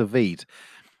Lapel de Vide.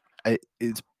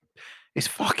 It's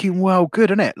fucking well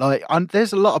good, isn't it? Like,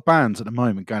 there's a lot of bands at the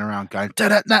moment going around going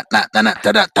and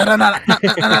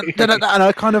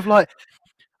I kind of like,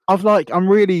 I'm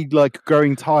really like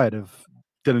growing tired of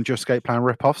Dylan Juskate playing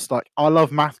rip-offs. Like, I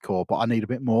love mathcore, but I need a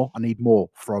bit more. I need more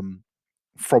from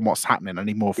what's happening. I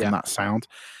need more from that sound.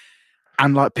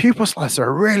 And like Pupil Slicer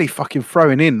are really fucking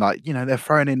throwing in, like, they're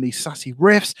throwing in these sassy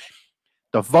riffs.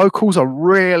 The vocals are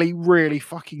really, really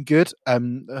fucking good. I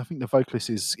think the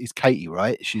vocalist is Katie,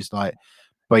 right? She's like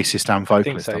bassist and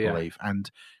vocalist, I believe.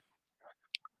 And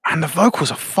the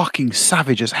vocals are fucking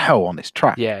savage as hell on this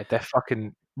track. Yeah, they're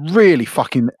fucking really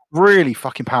fucking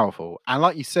powerful. And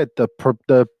like you said,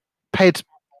 the Ped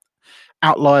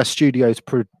Outlier Studios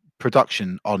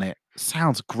production on it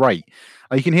sounds great.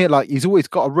 You can hear like he always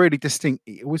gets a really distinct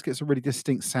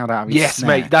sound out of his snare.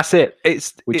 Mate, that's it.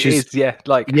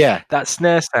 That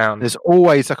snare sound. There's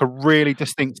always like a really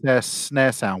distinct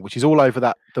snare sound, which is all over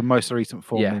the most recent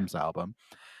Four Limbs album.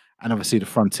 and obviously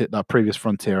the previous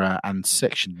Frontier and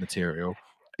Section material,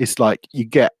 it's like you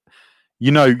get,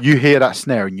 you hear that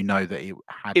snare and you know that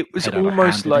it was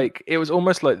almost like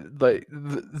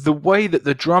the way that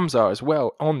the drums are as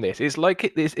well on this. It's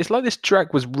like it's like this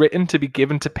track was written to be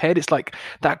given to Ped. It's like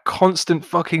that constant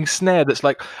fucking snare that's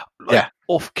like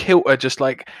off kilter, just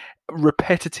like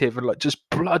repetitive and like just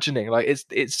bludgeoning. Like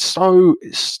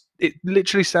it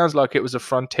literally sounds like it was a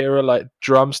Frontiera like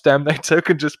drum stem they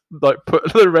took and just like put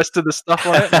the rest of the stuff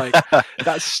on it. Like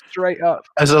that's straight up.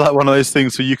 It's like one of those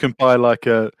things where you can buy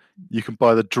the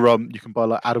drum, you can buy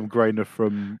like Adam Grainer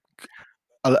from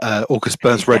August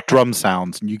Burns Red drum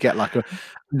sounds, and you get like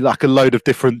a load of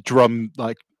different drum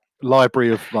like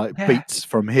library of like beats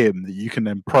from him that you can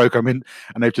then program in,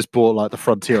 and they've just bought like the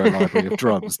Frontier library of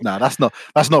drums. No, that's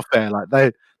not fair. Like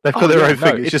they've got their own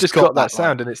thing. It's just got that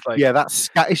sound, like, and it's like that's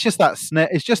it's just that snare.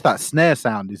 It's just that snare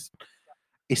sound is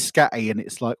scatty, and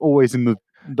it's like always in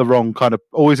the wrong kind of,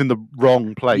 always in the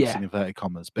wrong place in inverted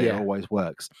commas, but it always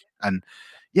works. And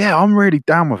I'm really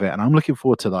down with it, and I'm looking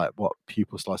forward to like what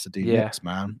Pupil Slicer do next,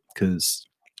 man, because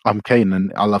I'm keen,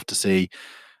 and I love to see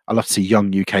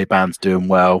young UK bands doing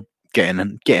well,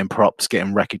 getting props,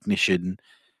 getting recognition,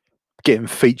 getting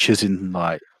features in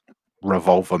like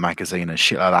Revolver magazine and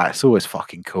shit like that. It's always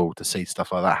fucking cool to see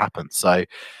stuff like that happen. So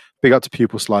big up to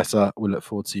Pupil Slicer. We look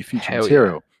forward to your future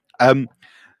material.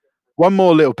 One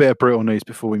more little bit of brutal news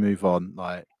before we move on.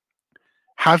 Like,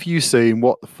 have you seen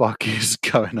what the fuck is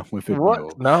going on with Immule?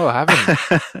 What? No, I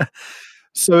haven't.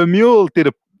 So Immule did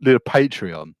a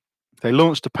Patreon. They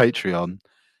launched a Patreon,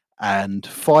 and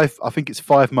I think it's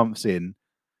 5 months in,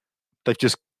 they've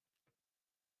just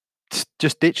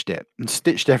ditched it and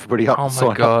stitched everybody up and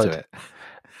signed up to it.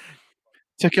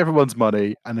 Took everyone's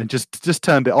money and then just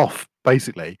turned it off,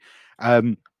 basically.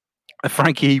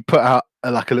 Frankie put out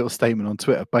a little statement on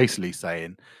Twitter, basically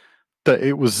saying that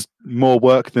it was more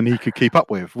work than he could keep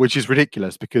up with, which is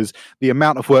ridiculous because the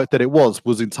amount of work that it was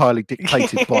entirely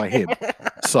dictated by him.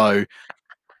 So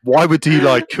why would he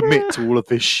like commit to all of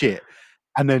this shit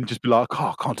and then just be like,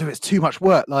 oh, I can't do it, it's too much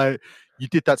work? Like, you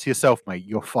did that to yourself, mate.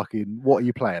 You're fucking, what are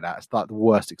you playing at? It's like the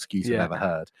worst excuse I've ever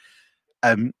heard.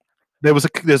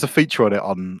 There's a feature on it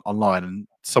online, and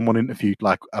someone interviewed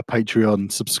like a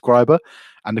Patreon subscriber,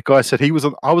 and the guy said I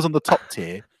was on the top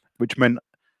tier, which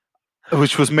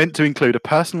was meant to include a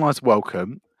personalized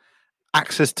welcome,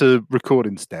 access to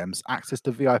recording stems, access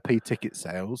to VIP ticket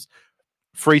sales,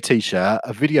 free t-shirt,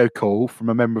 a video call from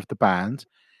a member of the band,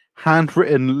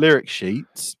 handwritten lyric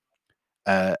sheets,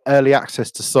 early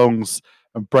access to songs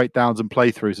and breakdowns and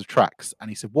playthroughs of tracks. And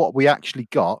he said what we actually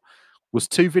got was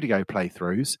 2 video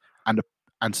playthroughs and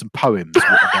some poems.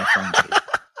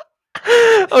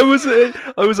 I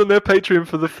was on their Patreon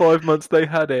for the 5 months they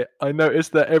had it. I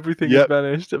noticed that everything had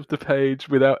vanished off the page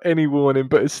without any warning,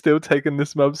 but it's still taken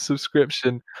this month's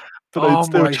subscription. But they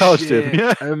still charged him.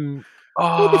 Yeah.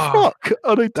 What the fuck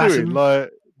are they doing?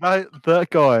 Like that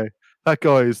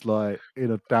guy is like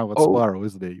in a downward spiral,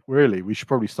 isn't he? Really, we should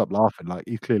probably stop laughing. Like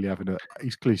he's clearly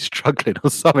struggling or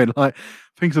something. Like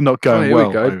things are not going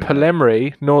well. Here we go.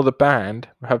 Palemry nor the band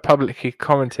have publicly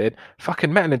commented,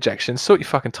 "Fucking metal injection, sort your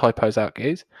fucking typos out,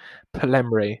 guys."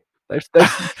 Palemry. I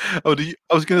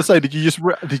was going to say, did you?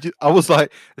 I was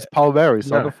like, it's Palmieri,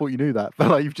 so I thought you knew that, but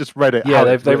like you've just read it. Yeah,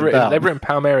 they've written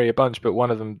Palmieri a bunch, but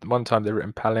one time they've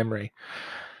written Palemry.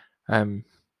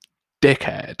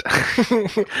 Dickhead.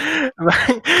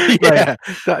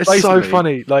 That is so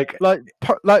funny. Like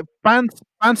bands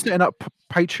setting up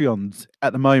Patreons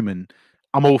at the moment,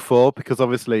 I'm all for, because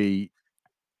obviously,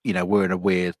 we're in a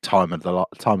weird time in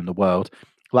the world.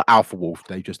 Like Alpha Wolf,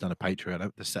 they've just done a Patreon.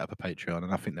 They set up a Patreon,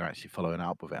 and I think they're actually following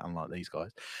up with it, unlike these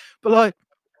guys. But like,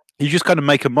 you just kind of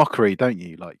make a mockery, don't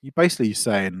you? Like, you're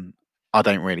saying, I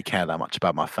don't really care that much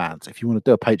about my fans. If you want to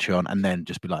do a Patreon and then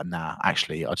just be like, nah,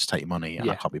 actually, I'll just take your money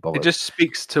and I can't be bothered. It just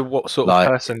speaks to what sort of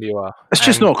person you are. It's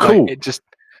just not cool. It just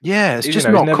it's just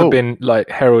not cool. He's never been like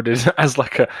heralded as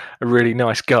like a really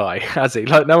nice guy, has he?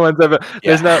 Like no one's ever.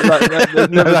 There's never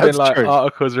been like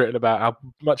articles written about how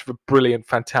much of a brilliant,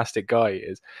 fantastic guy he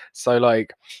is. So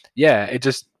like, it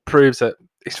just proves that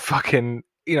it's fucking.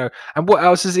 And what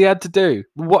else has he had to do?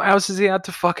 What else has he had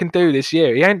to fucking do this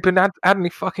year? He ain't had any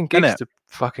fucking gigs to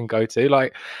fucking go to.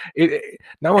 Like,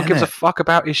 no one gives a fuck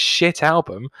about his shit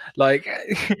album. Like,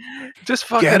 just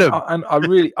fucking. Get him. And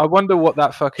I wonder what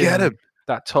that fucking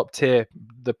that top tier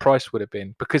the price would have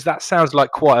been, because that sounds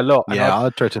like quite a lot. Yeah,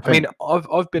 I'd try to think. I mean,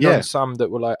 I've been on some that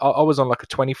were like I was on like a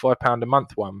 £25 a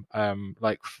month one,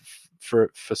 like for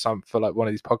like one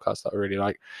of these podcasts that I really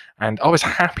like, and I was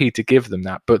happy to give them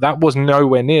that, but that was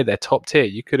nowhere near their top tier.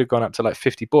 You could have gone up to like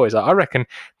 50 boys. Like, I reckon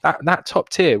that top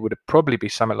tier would have probably be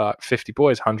something like 50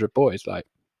 boys, 100 boys. Like,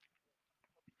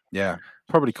 yeah,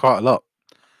 probably quite a lot.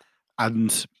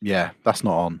 And yeah, that's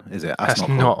not on, is it? That's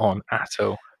not not on at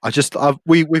all.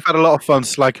 We've had a lot of fun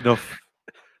slagging off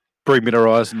Bring Me the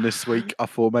Horizon this week. I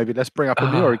thought maybe let's bring up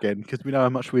Amir again, because we know how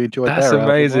much we enjoyed That's their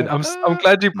amazing. album, right? I'm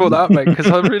glad you brought that up, mate, because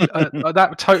I really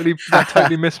that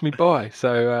totally missed me by.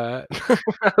 So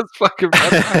that was fucking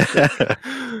fantastic.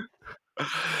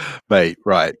 Mate,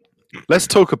 right. Let's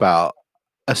talk about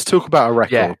a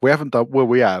record. Yeah. We haven't done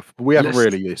we haven't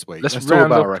really this week. Let's talk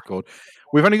about a record.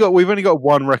 We've only got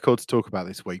one record to talk about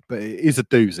this week, but it is a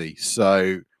doozy.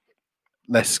 So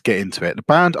let's get into it. The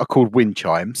band are called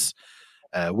Windchimes.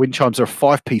 Windchimes are a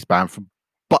 5-piece band from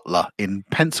Butler in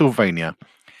Pennsylvania,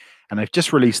 and they've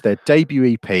just released their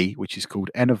debut EP, which is called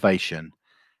Innovation,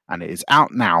 and it is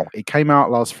out now. It came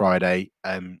out last Friday.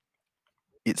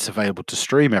 It's available to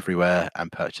stream everywhere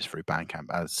and purchase through Bandcamp,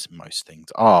 as most things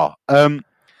are.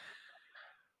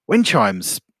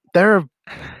 Windchimes, they're a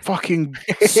fucking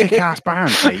sick ass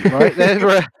band, mate, right?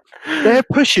 They're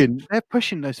pushing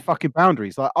those fucking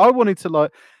boundaries. Like, I wanted to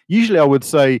usually I would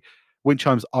say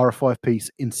Windchimes are a 5-piece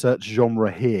insert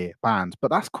genre here band, but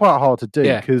that's quite hard to do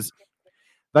because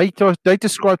they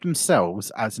describe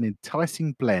themselves as an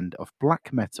enticing blend of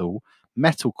black metal,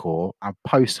 metalcore, and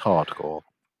post-hardcore.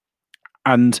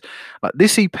 And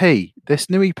this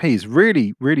new EP is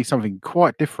really, really something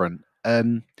quite different.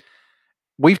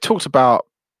 We've talked about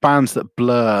bands that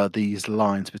blur these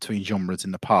lines between genres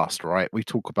in the past, right? We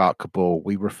talk about Cabal.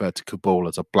 We refer to Cabal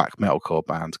as a black metalcore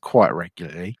band quite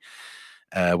regularly.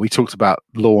 We talked about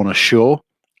Lorna Shore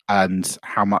and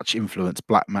how much influence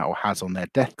black metal has on their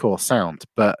deathcore sound.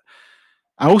 But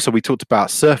also we talked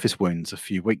about Surface Wounds a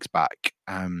few weeks back,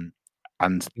 and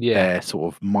their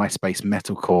sort of MySpace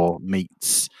metalcore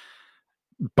meets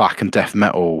black and death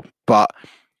metal. But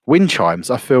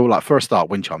Windchimes, I feel like, for a start,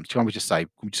 Windchimes, can we just say, can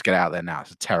we just get it out there now?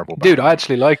 It's a terrible band. Dude, I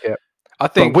actually like it. I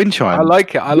think Windchimes, I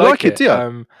like it. I like it. Do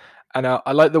you? And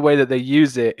I like the way that they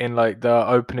use it in like the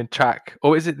opening track.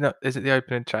 Or is it the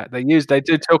opening track? They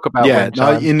do talk about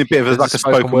Windchimes in a bit of like a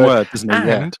spoken word, doesn't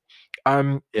it?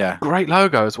 And great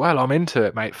logo as well. I'm into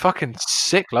it, mate. Fucking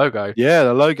sick logo. Yeah,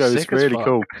 the logo is really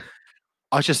cool.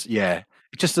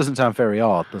 It just doesn't sound very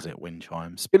hard, does it,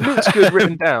 Windchimes? It looks good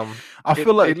written down. I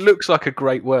feel like it looks like a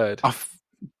great word. I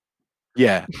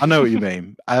know what you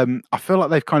mean. I feel like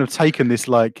they've kind of taken this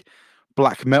like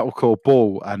black metalcore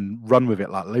ball and run with it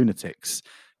like lunatics,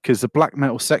 because the black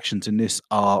metal sections in this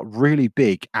are really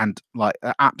big and like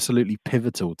absolutely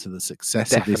pivotal to the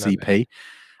success of this EP.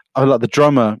 I like the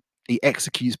drummer; he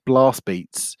executes blast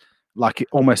beats like it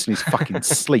almost in his fucking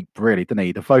sleep, really, doesn't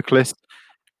he? The vocalist,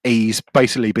 he's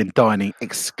basically been dining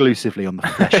exclusively on the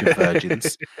flesh of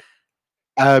virgins.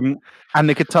 And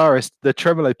the guitarist, the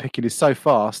tremolo picking is so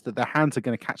fast that their hands are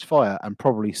going to catch fire and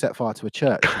probably set fire to a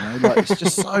church. It's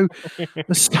just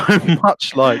there's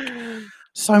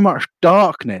so much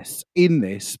darkness in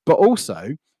this, but also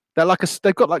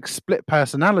they've got like split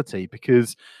personality,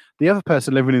 because the other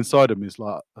person living inside them is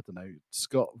like, I don't know,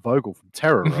 Scott Vogel from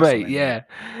Terror, or mate. Yeah,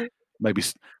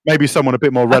 maybe someone a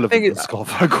bit more relevant than Scott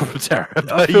Vogel from Terror.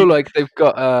 I feel like they've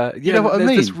got you know what I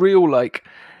mean? This real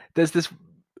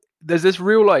there's this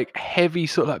real like heavy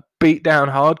sort of like beat down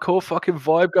hardcore fucking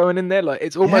vibe going in there. Like,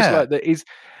 it's almost like that he's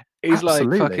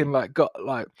absolutely. like fucking like got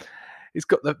like he's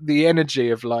got the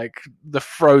energy of like the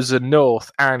Frozen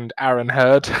North and Aaron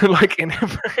Hurd like in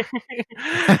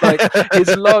like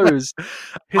his lows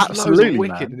are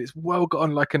wicked, and it's well got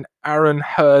on like an Aaron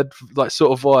Hurd like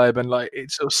sort of vibe, and like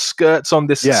it sort of skirts on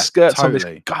this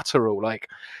guttural, like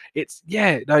it's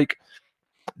like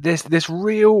this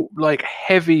real like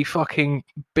heavy fucking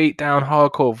beat down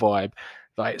hardcore vibe,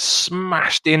 like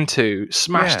smashed into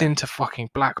fucking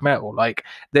black metal. Like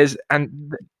they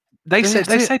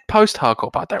say post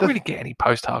hardcore, but I don't really get any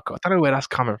post hardcore. I don't know where that's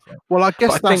coming from. Well, I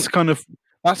guess that's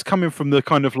coming from the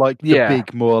kind of like the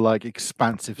big, more like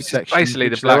expansive section. Basically,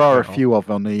 which there are a few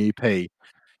of on the EP.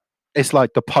 It's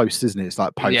like the post, isn't it? It's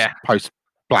like post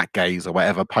black gaze or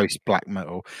whatever, post black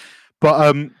metal.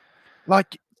 But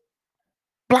like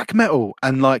black metal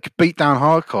and like beatdown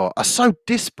hardcore are so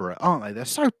disparate, aren't they? They're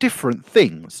so different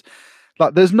things.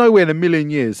 Like, there's nowhere in a million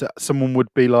years that someone would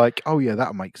be like, "Oh yeah,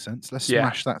 that makes sense. Let's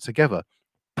smash that together."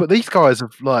 But these guys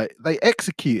have they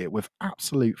execute it with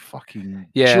absolute fucking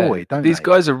joy, don't these they?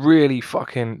 guys are really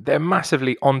they're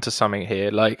massively onto something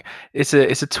here. Like, it's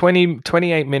a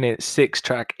 28 minute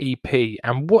 6-track EP,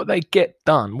 and what they get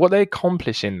done, what they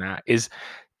accomplish in that is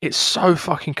it's so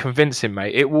fucking convincing,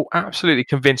 mate. It will absolutely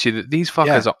convince you that these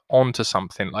fuckers are onto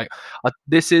something. Like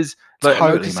this is like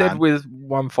Totally, you said man. with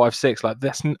 156, like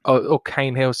that's or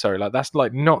Cane Hill, sorry, like that's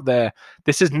like not their.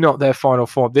 This is not their final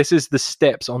form. This is the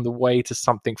steps on the way to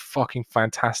something fucking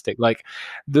fantastic. Like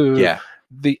the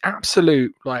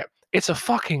absolute like. It's a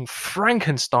fucking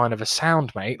Frankenstein of a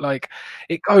sound, mate. Like,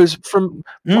 it goes from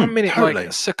 1 minute, totally.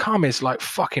 like, Succumb is, like,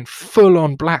 fucking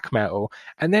full-on black metal,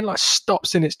 and then, like,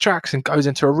 stops in its tracks and goes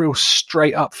into a real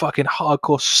straight-up fucking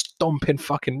hardcore stomping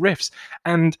fucking riffs.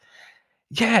 And,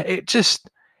 yeah, it just...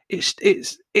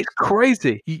 It's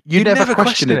crazy. You never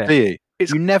question it, do you?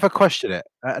 You never question it.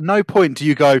 At no point do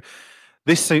you go,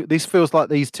 this feels like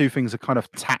these two things are kind of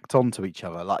tacked onto each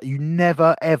other. Like, you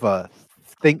never, ever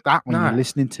think that when you're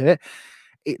listening to it.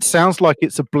 It sounds like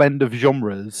it's a blend of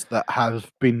genres that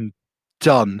have been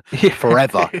done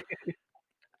forever.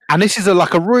 And this is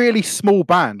like a really small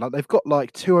band. Like, they've got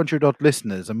like 200 odd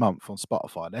listeners a month on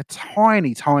Spotify. They're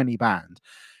a tiny band.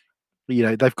 You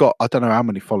know, they've got, I don't know how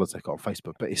many followers they've got on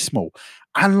Facebook, but it's small.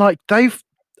 And like I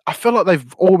feel like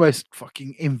they've almost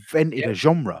fucking invented a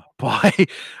genre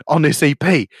on this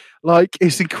EP. Like,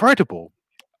 it's incredible.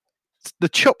 The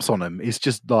chops on them is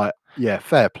just like,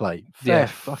 fair play. Fair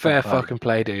fucking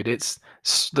play, dude. There's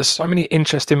so many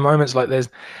interesting moments. Like there's,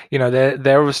 you know,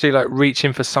 they're obviously like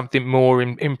reaching for something more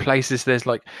in places. There's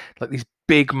like these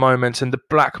big moments, and the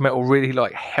black metal really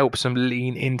like helps them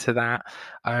lean into that.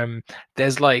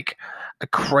 There's like a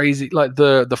crazy, like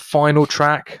the final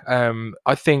track,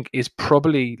 I think is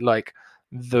probably like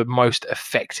the most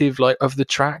effective like of the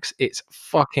tracks. It's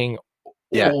fucking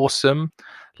awesome.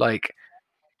 Like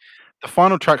the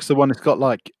final track's the one that's got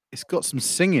like, it's got some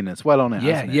singing as well on it.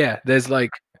 Yeah. There's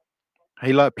like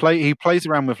he plays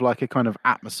around with like a kind of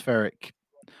atmospheric,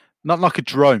 not like a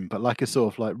drone, but like a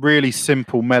sort of like really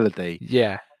simple melody.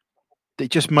 Yeah. It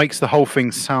just makes the whole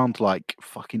thing sound like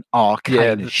fucking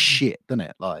arcane as shit, doesn't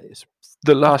it? Like, it's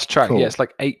the last track, cool. it's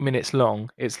like 8 minutes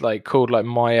long. It's like called like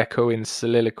My Echo in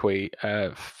Soliloquy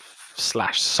 /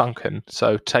 Sunken.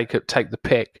 So take the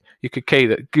pick. You could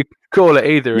call it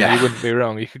either, and you wouldn't be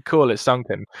wrong. You could call it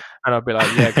Sunken, and I'd be like,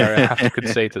 yeah, Gary, I have to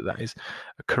concede that is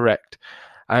correct.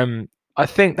 I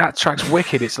think that track's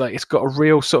wicked. It's like, it's got a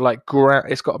real sort of like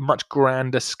it's got a much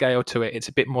grander scale to it. It's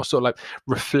a bit more sort of like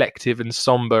reflective and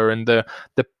somber, and the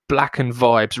blackened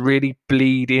vibes really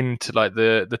bleed into like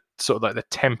the sort of like the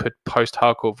tempered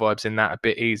post-hardcore vibes in that a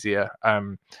bit easier.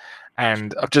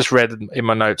 And I've just read in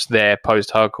my notes there,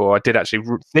 post-hardcore. I did actually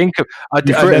think of. I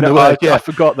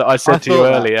forgot that I said to you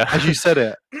earlier. As you said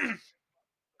it,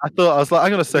 I was like,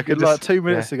 hang on a second. Like 2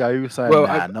 minutes ago, you were saying,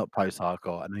 not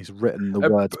post-hardcore, and he's written the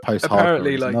words post-hardcore.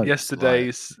 Apparently, like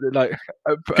yesterday's,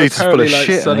 apparently, like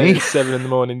shit, Sunday at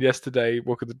 7 a.m. yesterday,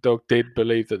 Walker the dog did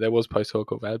believe that there was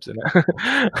post-hardcore vibes in it.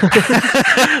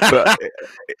 But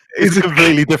he's a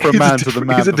completely different man to the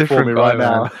man before me right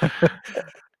now.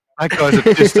 That guy's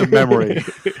a distant memory.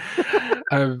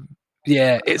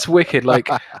 Yeah, it's wicked. Like,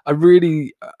 I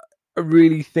really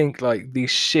think like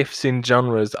these shifts in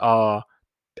genres are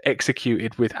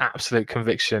executed with absolute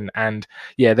conviction, and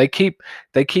they keep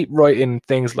writing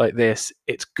things like this.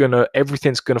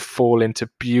 Everything's gonna fall into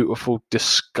beautiful,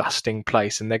 disgusting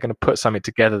place, and they're gonna put something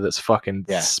together that's fucking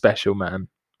special, man.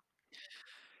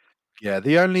 Yeah,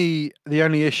 the only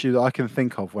issue that I can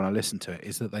think of when I listen to it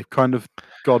is that they've kind of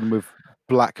gone with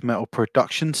black metal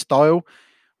production style,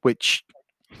 which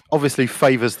obviously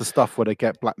favors the stuff where they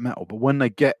get black metal, but when they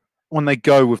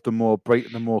go with the more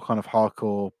kind of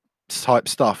hardcore type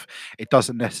stuff, it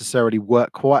doesn't necessarily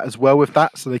work quite as well with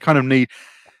that. So they kind of need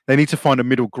to find a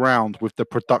middle ground with the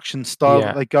production style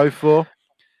that they go for,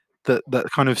 that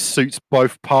kind of suits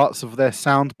both parts of their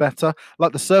sound better.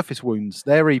 Like the Surface Wounds,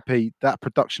 their EP, that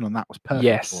production on that was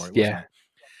perfect for it, wasn't it?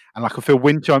 And like I feel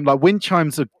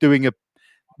Windchimes are doing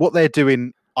what they're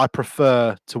doing, I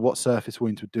prefer to what Surface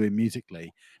Wounds were doing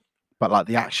musically, but like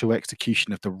the actual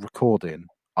execution of the recording,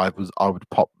 I would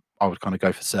kind of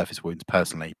go for Surface Wounds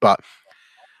personally. But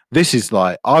this is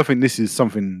like, I think this is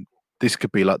something, this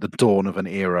could be like the dawn of an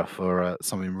era for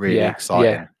something really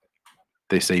exciting.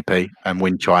 This EP and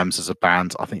Windchimes as a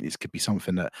band, I think this could be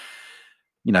something that,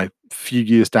 you know, a few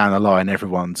years down the line,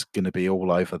 everyone's going to be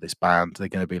all over this band. They're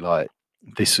going to be like,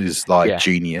 this is like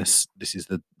genius. This is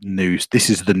the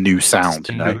new sound,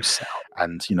 you know.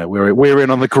 And you know, we're in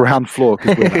on the ground floor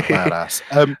because we're that badass.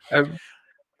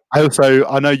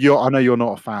 I know you're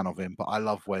not a fan of him, but I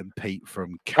love when Pete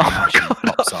from Cash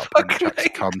pops up and tries to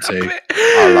come to.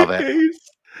 I love it.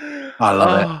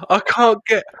 I can't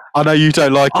get. I know you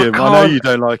don't like him. I know you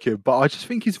don't like him, but I just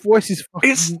think his voice is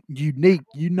fucking unique.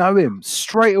 You know him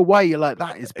straight away. You're like,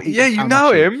 that is Pete. Yeah, you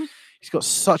know him. He's got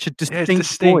such a Yeah, distinct it's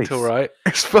distinct, voice. all right.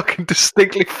 It's fucking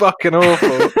distinctly fucking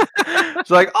awful. It's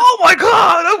like, oh my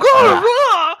god, I'm going.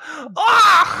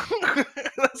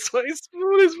 That's what his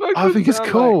vocals I think it's sound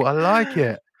cool. like. I like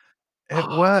it. It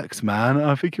works, man.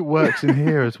 I think it works in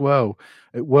here as well.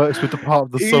 It works with the part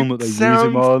of the song that they use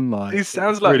him on. Like, He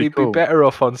sounds it's like really he'd cool. be better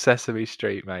off on Sesame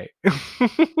Street, mate.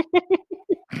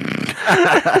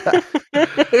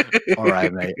 All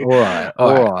right, mate.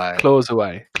 All right. Claws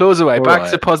away. Claws away. All Back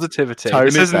right. to positivity. Tone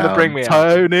This it isn't down. the Bring Me Out.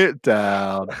 Tone it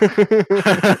down.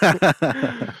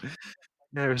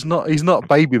 Yeah, he's not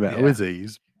baby metal, is he?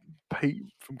 He's Pete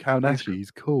from Kaunashi.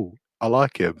 He's cool. I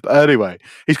like him. But anyway,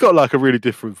 he's got like a really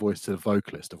different voice to the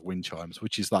vocalist of Windchimes,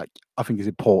 which is like, I think is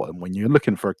important when you're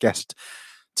looking for a guest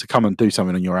to come and do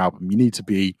something on your album. You need to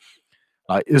be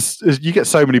like, you get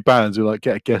so many bands who like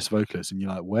get a guest vocalist, and you're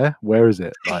like, where is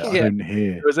it? Like, I don't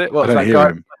hear. Was it? I What's don't that hear guy?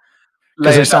 him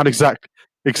because they sound exactly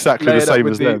the same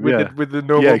as them. With the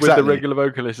normal, Yeah, with the exactly. regular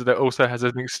vocalist that also has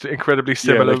an incredibly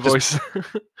similar voice.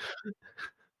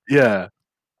 Yeah.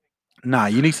 Nah,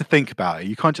 you need to think about it.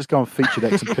 You can't just go on Featured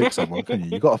X and pick someone, can you?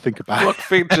 You got to think about Fuck it.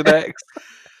 Featured X.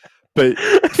 But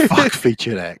fuck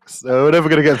Featured X. We're never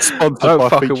going to get sponsored by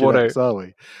Featured X, are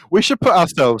we? We should put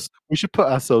ourselves on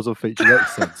Featured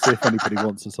X and see if anybody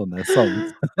wants us on their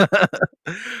songs.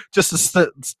 Just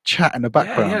to chat in the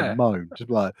background and moan. Just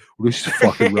like, well, this is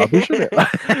fucking rubbish, isn't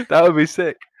it? That would be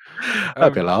sick.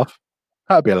 That'd be a laugh.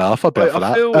 I'd be up for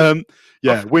that.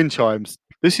 Windchimes.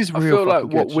 This is real. I feel like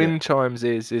what Windchimes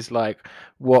is like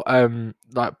what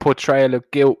like Portrayal of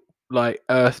Guilt, like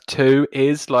Earth 2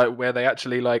 is, like where they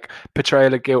actually like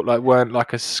Portrayal of Guilt like weren't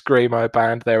like a screamo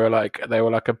band, they were like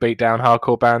a beat down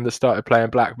hardcore band that started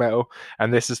playing black metal,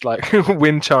 and this is like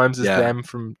Windchimes is them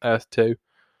from Earth 2.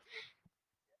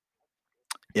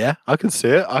 Yeah, I can see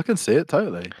it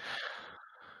totally.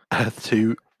 Earth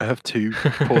 2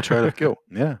 Portrayal of Guilt.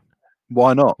 Yeah.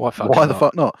 Why not? Why the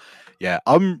fuck not? Yeah,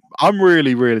 I'm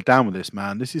really, really down with this,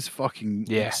 man. This is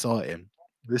fucking exciting.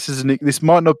 This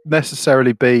might not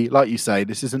necessarily be, like you say,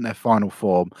 this isn't their final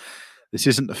form. This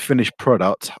isn't the finished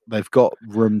product. They've got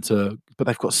but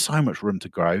they've got so much room to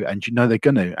grow, and you know they're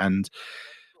gonna. And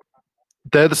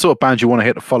they're the sort of band you want to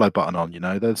hit the follow button on. You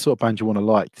know, they're the sort of band you want to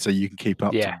like, so you can keep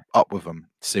up with them,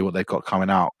 see what they've got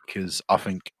coming out. Because I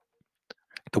think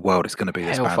the world is going to be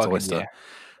this band's oyster.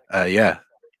 Yeah.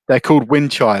 They're called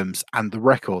Windchimes, and the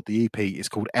record, the EP, is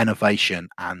called Innovation,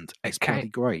 and it's pretty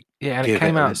great. Yeah, and it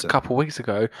came out a couple of weeks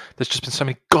ago. There's just been so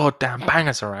many goddamn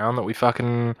bangers around that we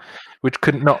couldn't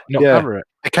not cover it.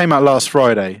 It came out last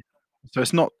Friday, so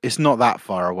it's not that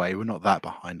far away. We're not that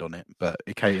behind on it, but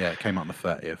it came out on the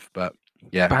 30th. But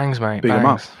yeah, bangs, mate, big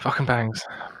bangs, fucking bangs.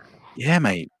 Yeah,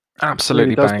 mate,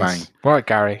 absolutely really bangs. Right,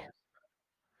 Gary.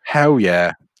 Hell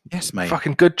yeah, yes, mate.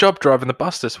 Fucking good job driving the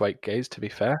bus this week, Gaze. To be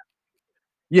fair.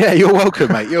 Yeah, you're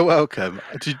welcome, mate. You're welcome.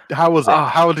 How was it?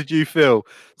 How did you feel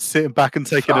sitting back and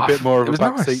taking a bit more of a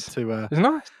back seat to? It was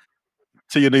nice.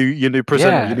 To your new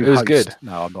presenter. Yeah, your new it was host. Good.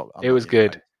 No, I'm not. It was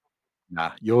good. Mate.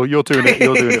 Nah, you're doing it.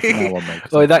 You're doing it from now on, mate.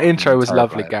 Oh, that intro was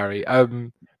lovely, Gary.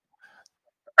 I'm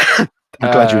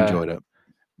glad you enjoyed it.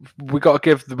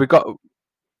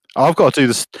 I've got to do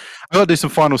this. I've got to do some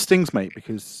final stings, mate,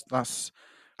 because I'm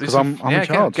in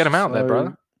charge. Get them out there,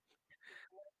 brother.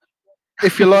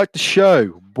 If you like the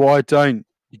show, why don't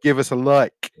you give us a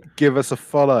like, give us a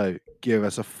follow, give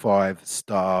us a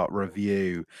 5-star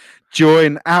review,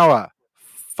 join our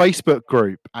Facebook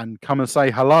group and come and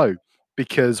say hello,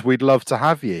 because we'd love to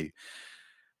have you.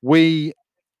 We're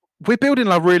building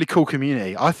a really cool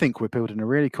community. I think we're building a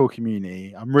really cool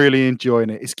community. I'm really enjoying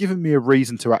it. It's given me a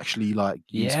reason to actually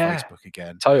use Facebook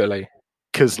again. Totally.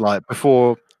 Because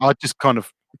before, I just kind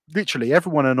of literally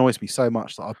everyone annoys me so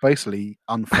much that I basically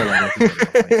unfollow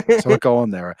everybody on Facebook. So I go on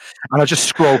there and I just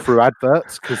scroll through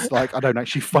adverts because I don't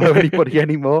actually follow anybody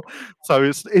anymore. So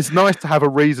it's nice to have a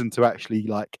reason to actually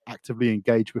actively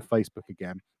engage with Facebook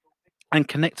again and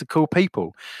connect to cool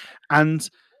people. And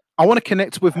I want to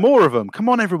connect with more of them. Come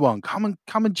on, everyone, come and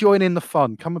join in the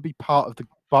fun. Come and be part of the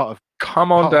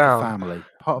family.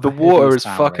 The water is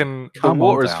fucking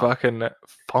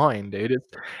fine, dude.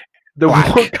 The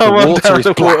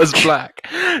water's black.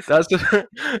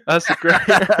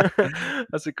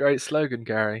 That's a great slogan,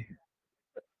 Gary.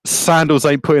 Sandals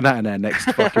ain't putting that in their next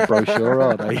fucking brochure,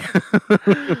 are they?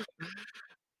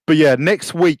 But yeah,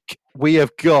 next week we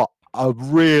have got a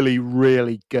really,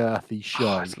 really girthy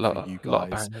show for you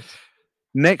guys.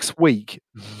 Next week,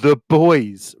 the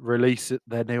boys release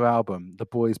their new album, The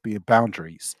Boys Being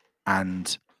Boundaries,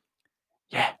 and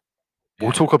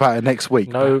we'll talk about it next week.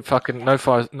 No fucking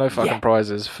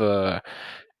prizes for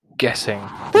guessing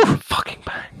fucking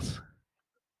bangs.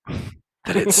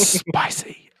 that it's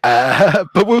spicy.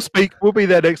 But we'll be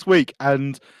there next week,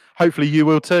 and hopefully you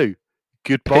will too.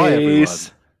 Goodbye, everyone.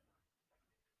 Peace.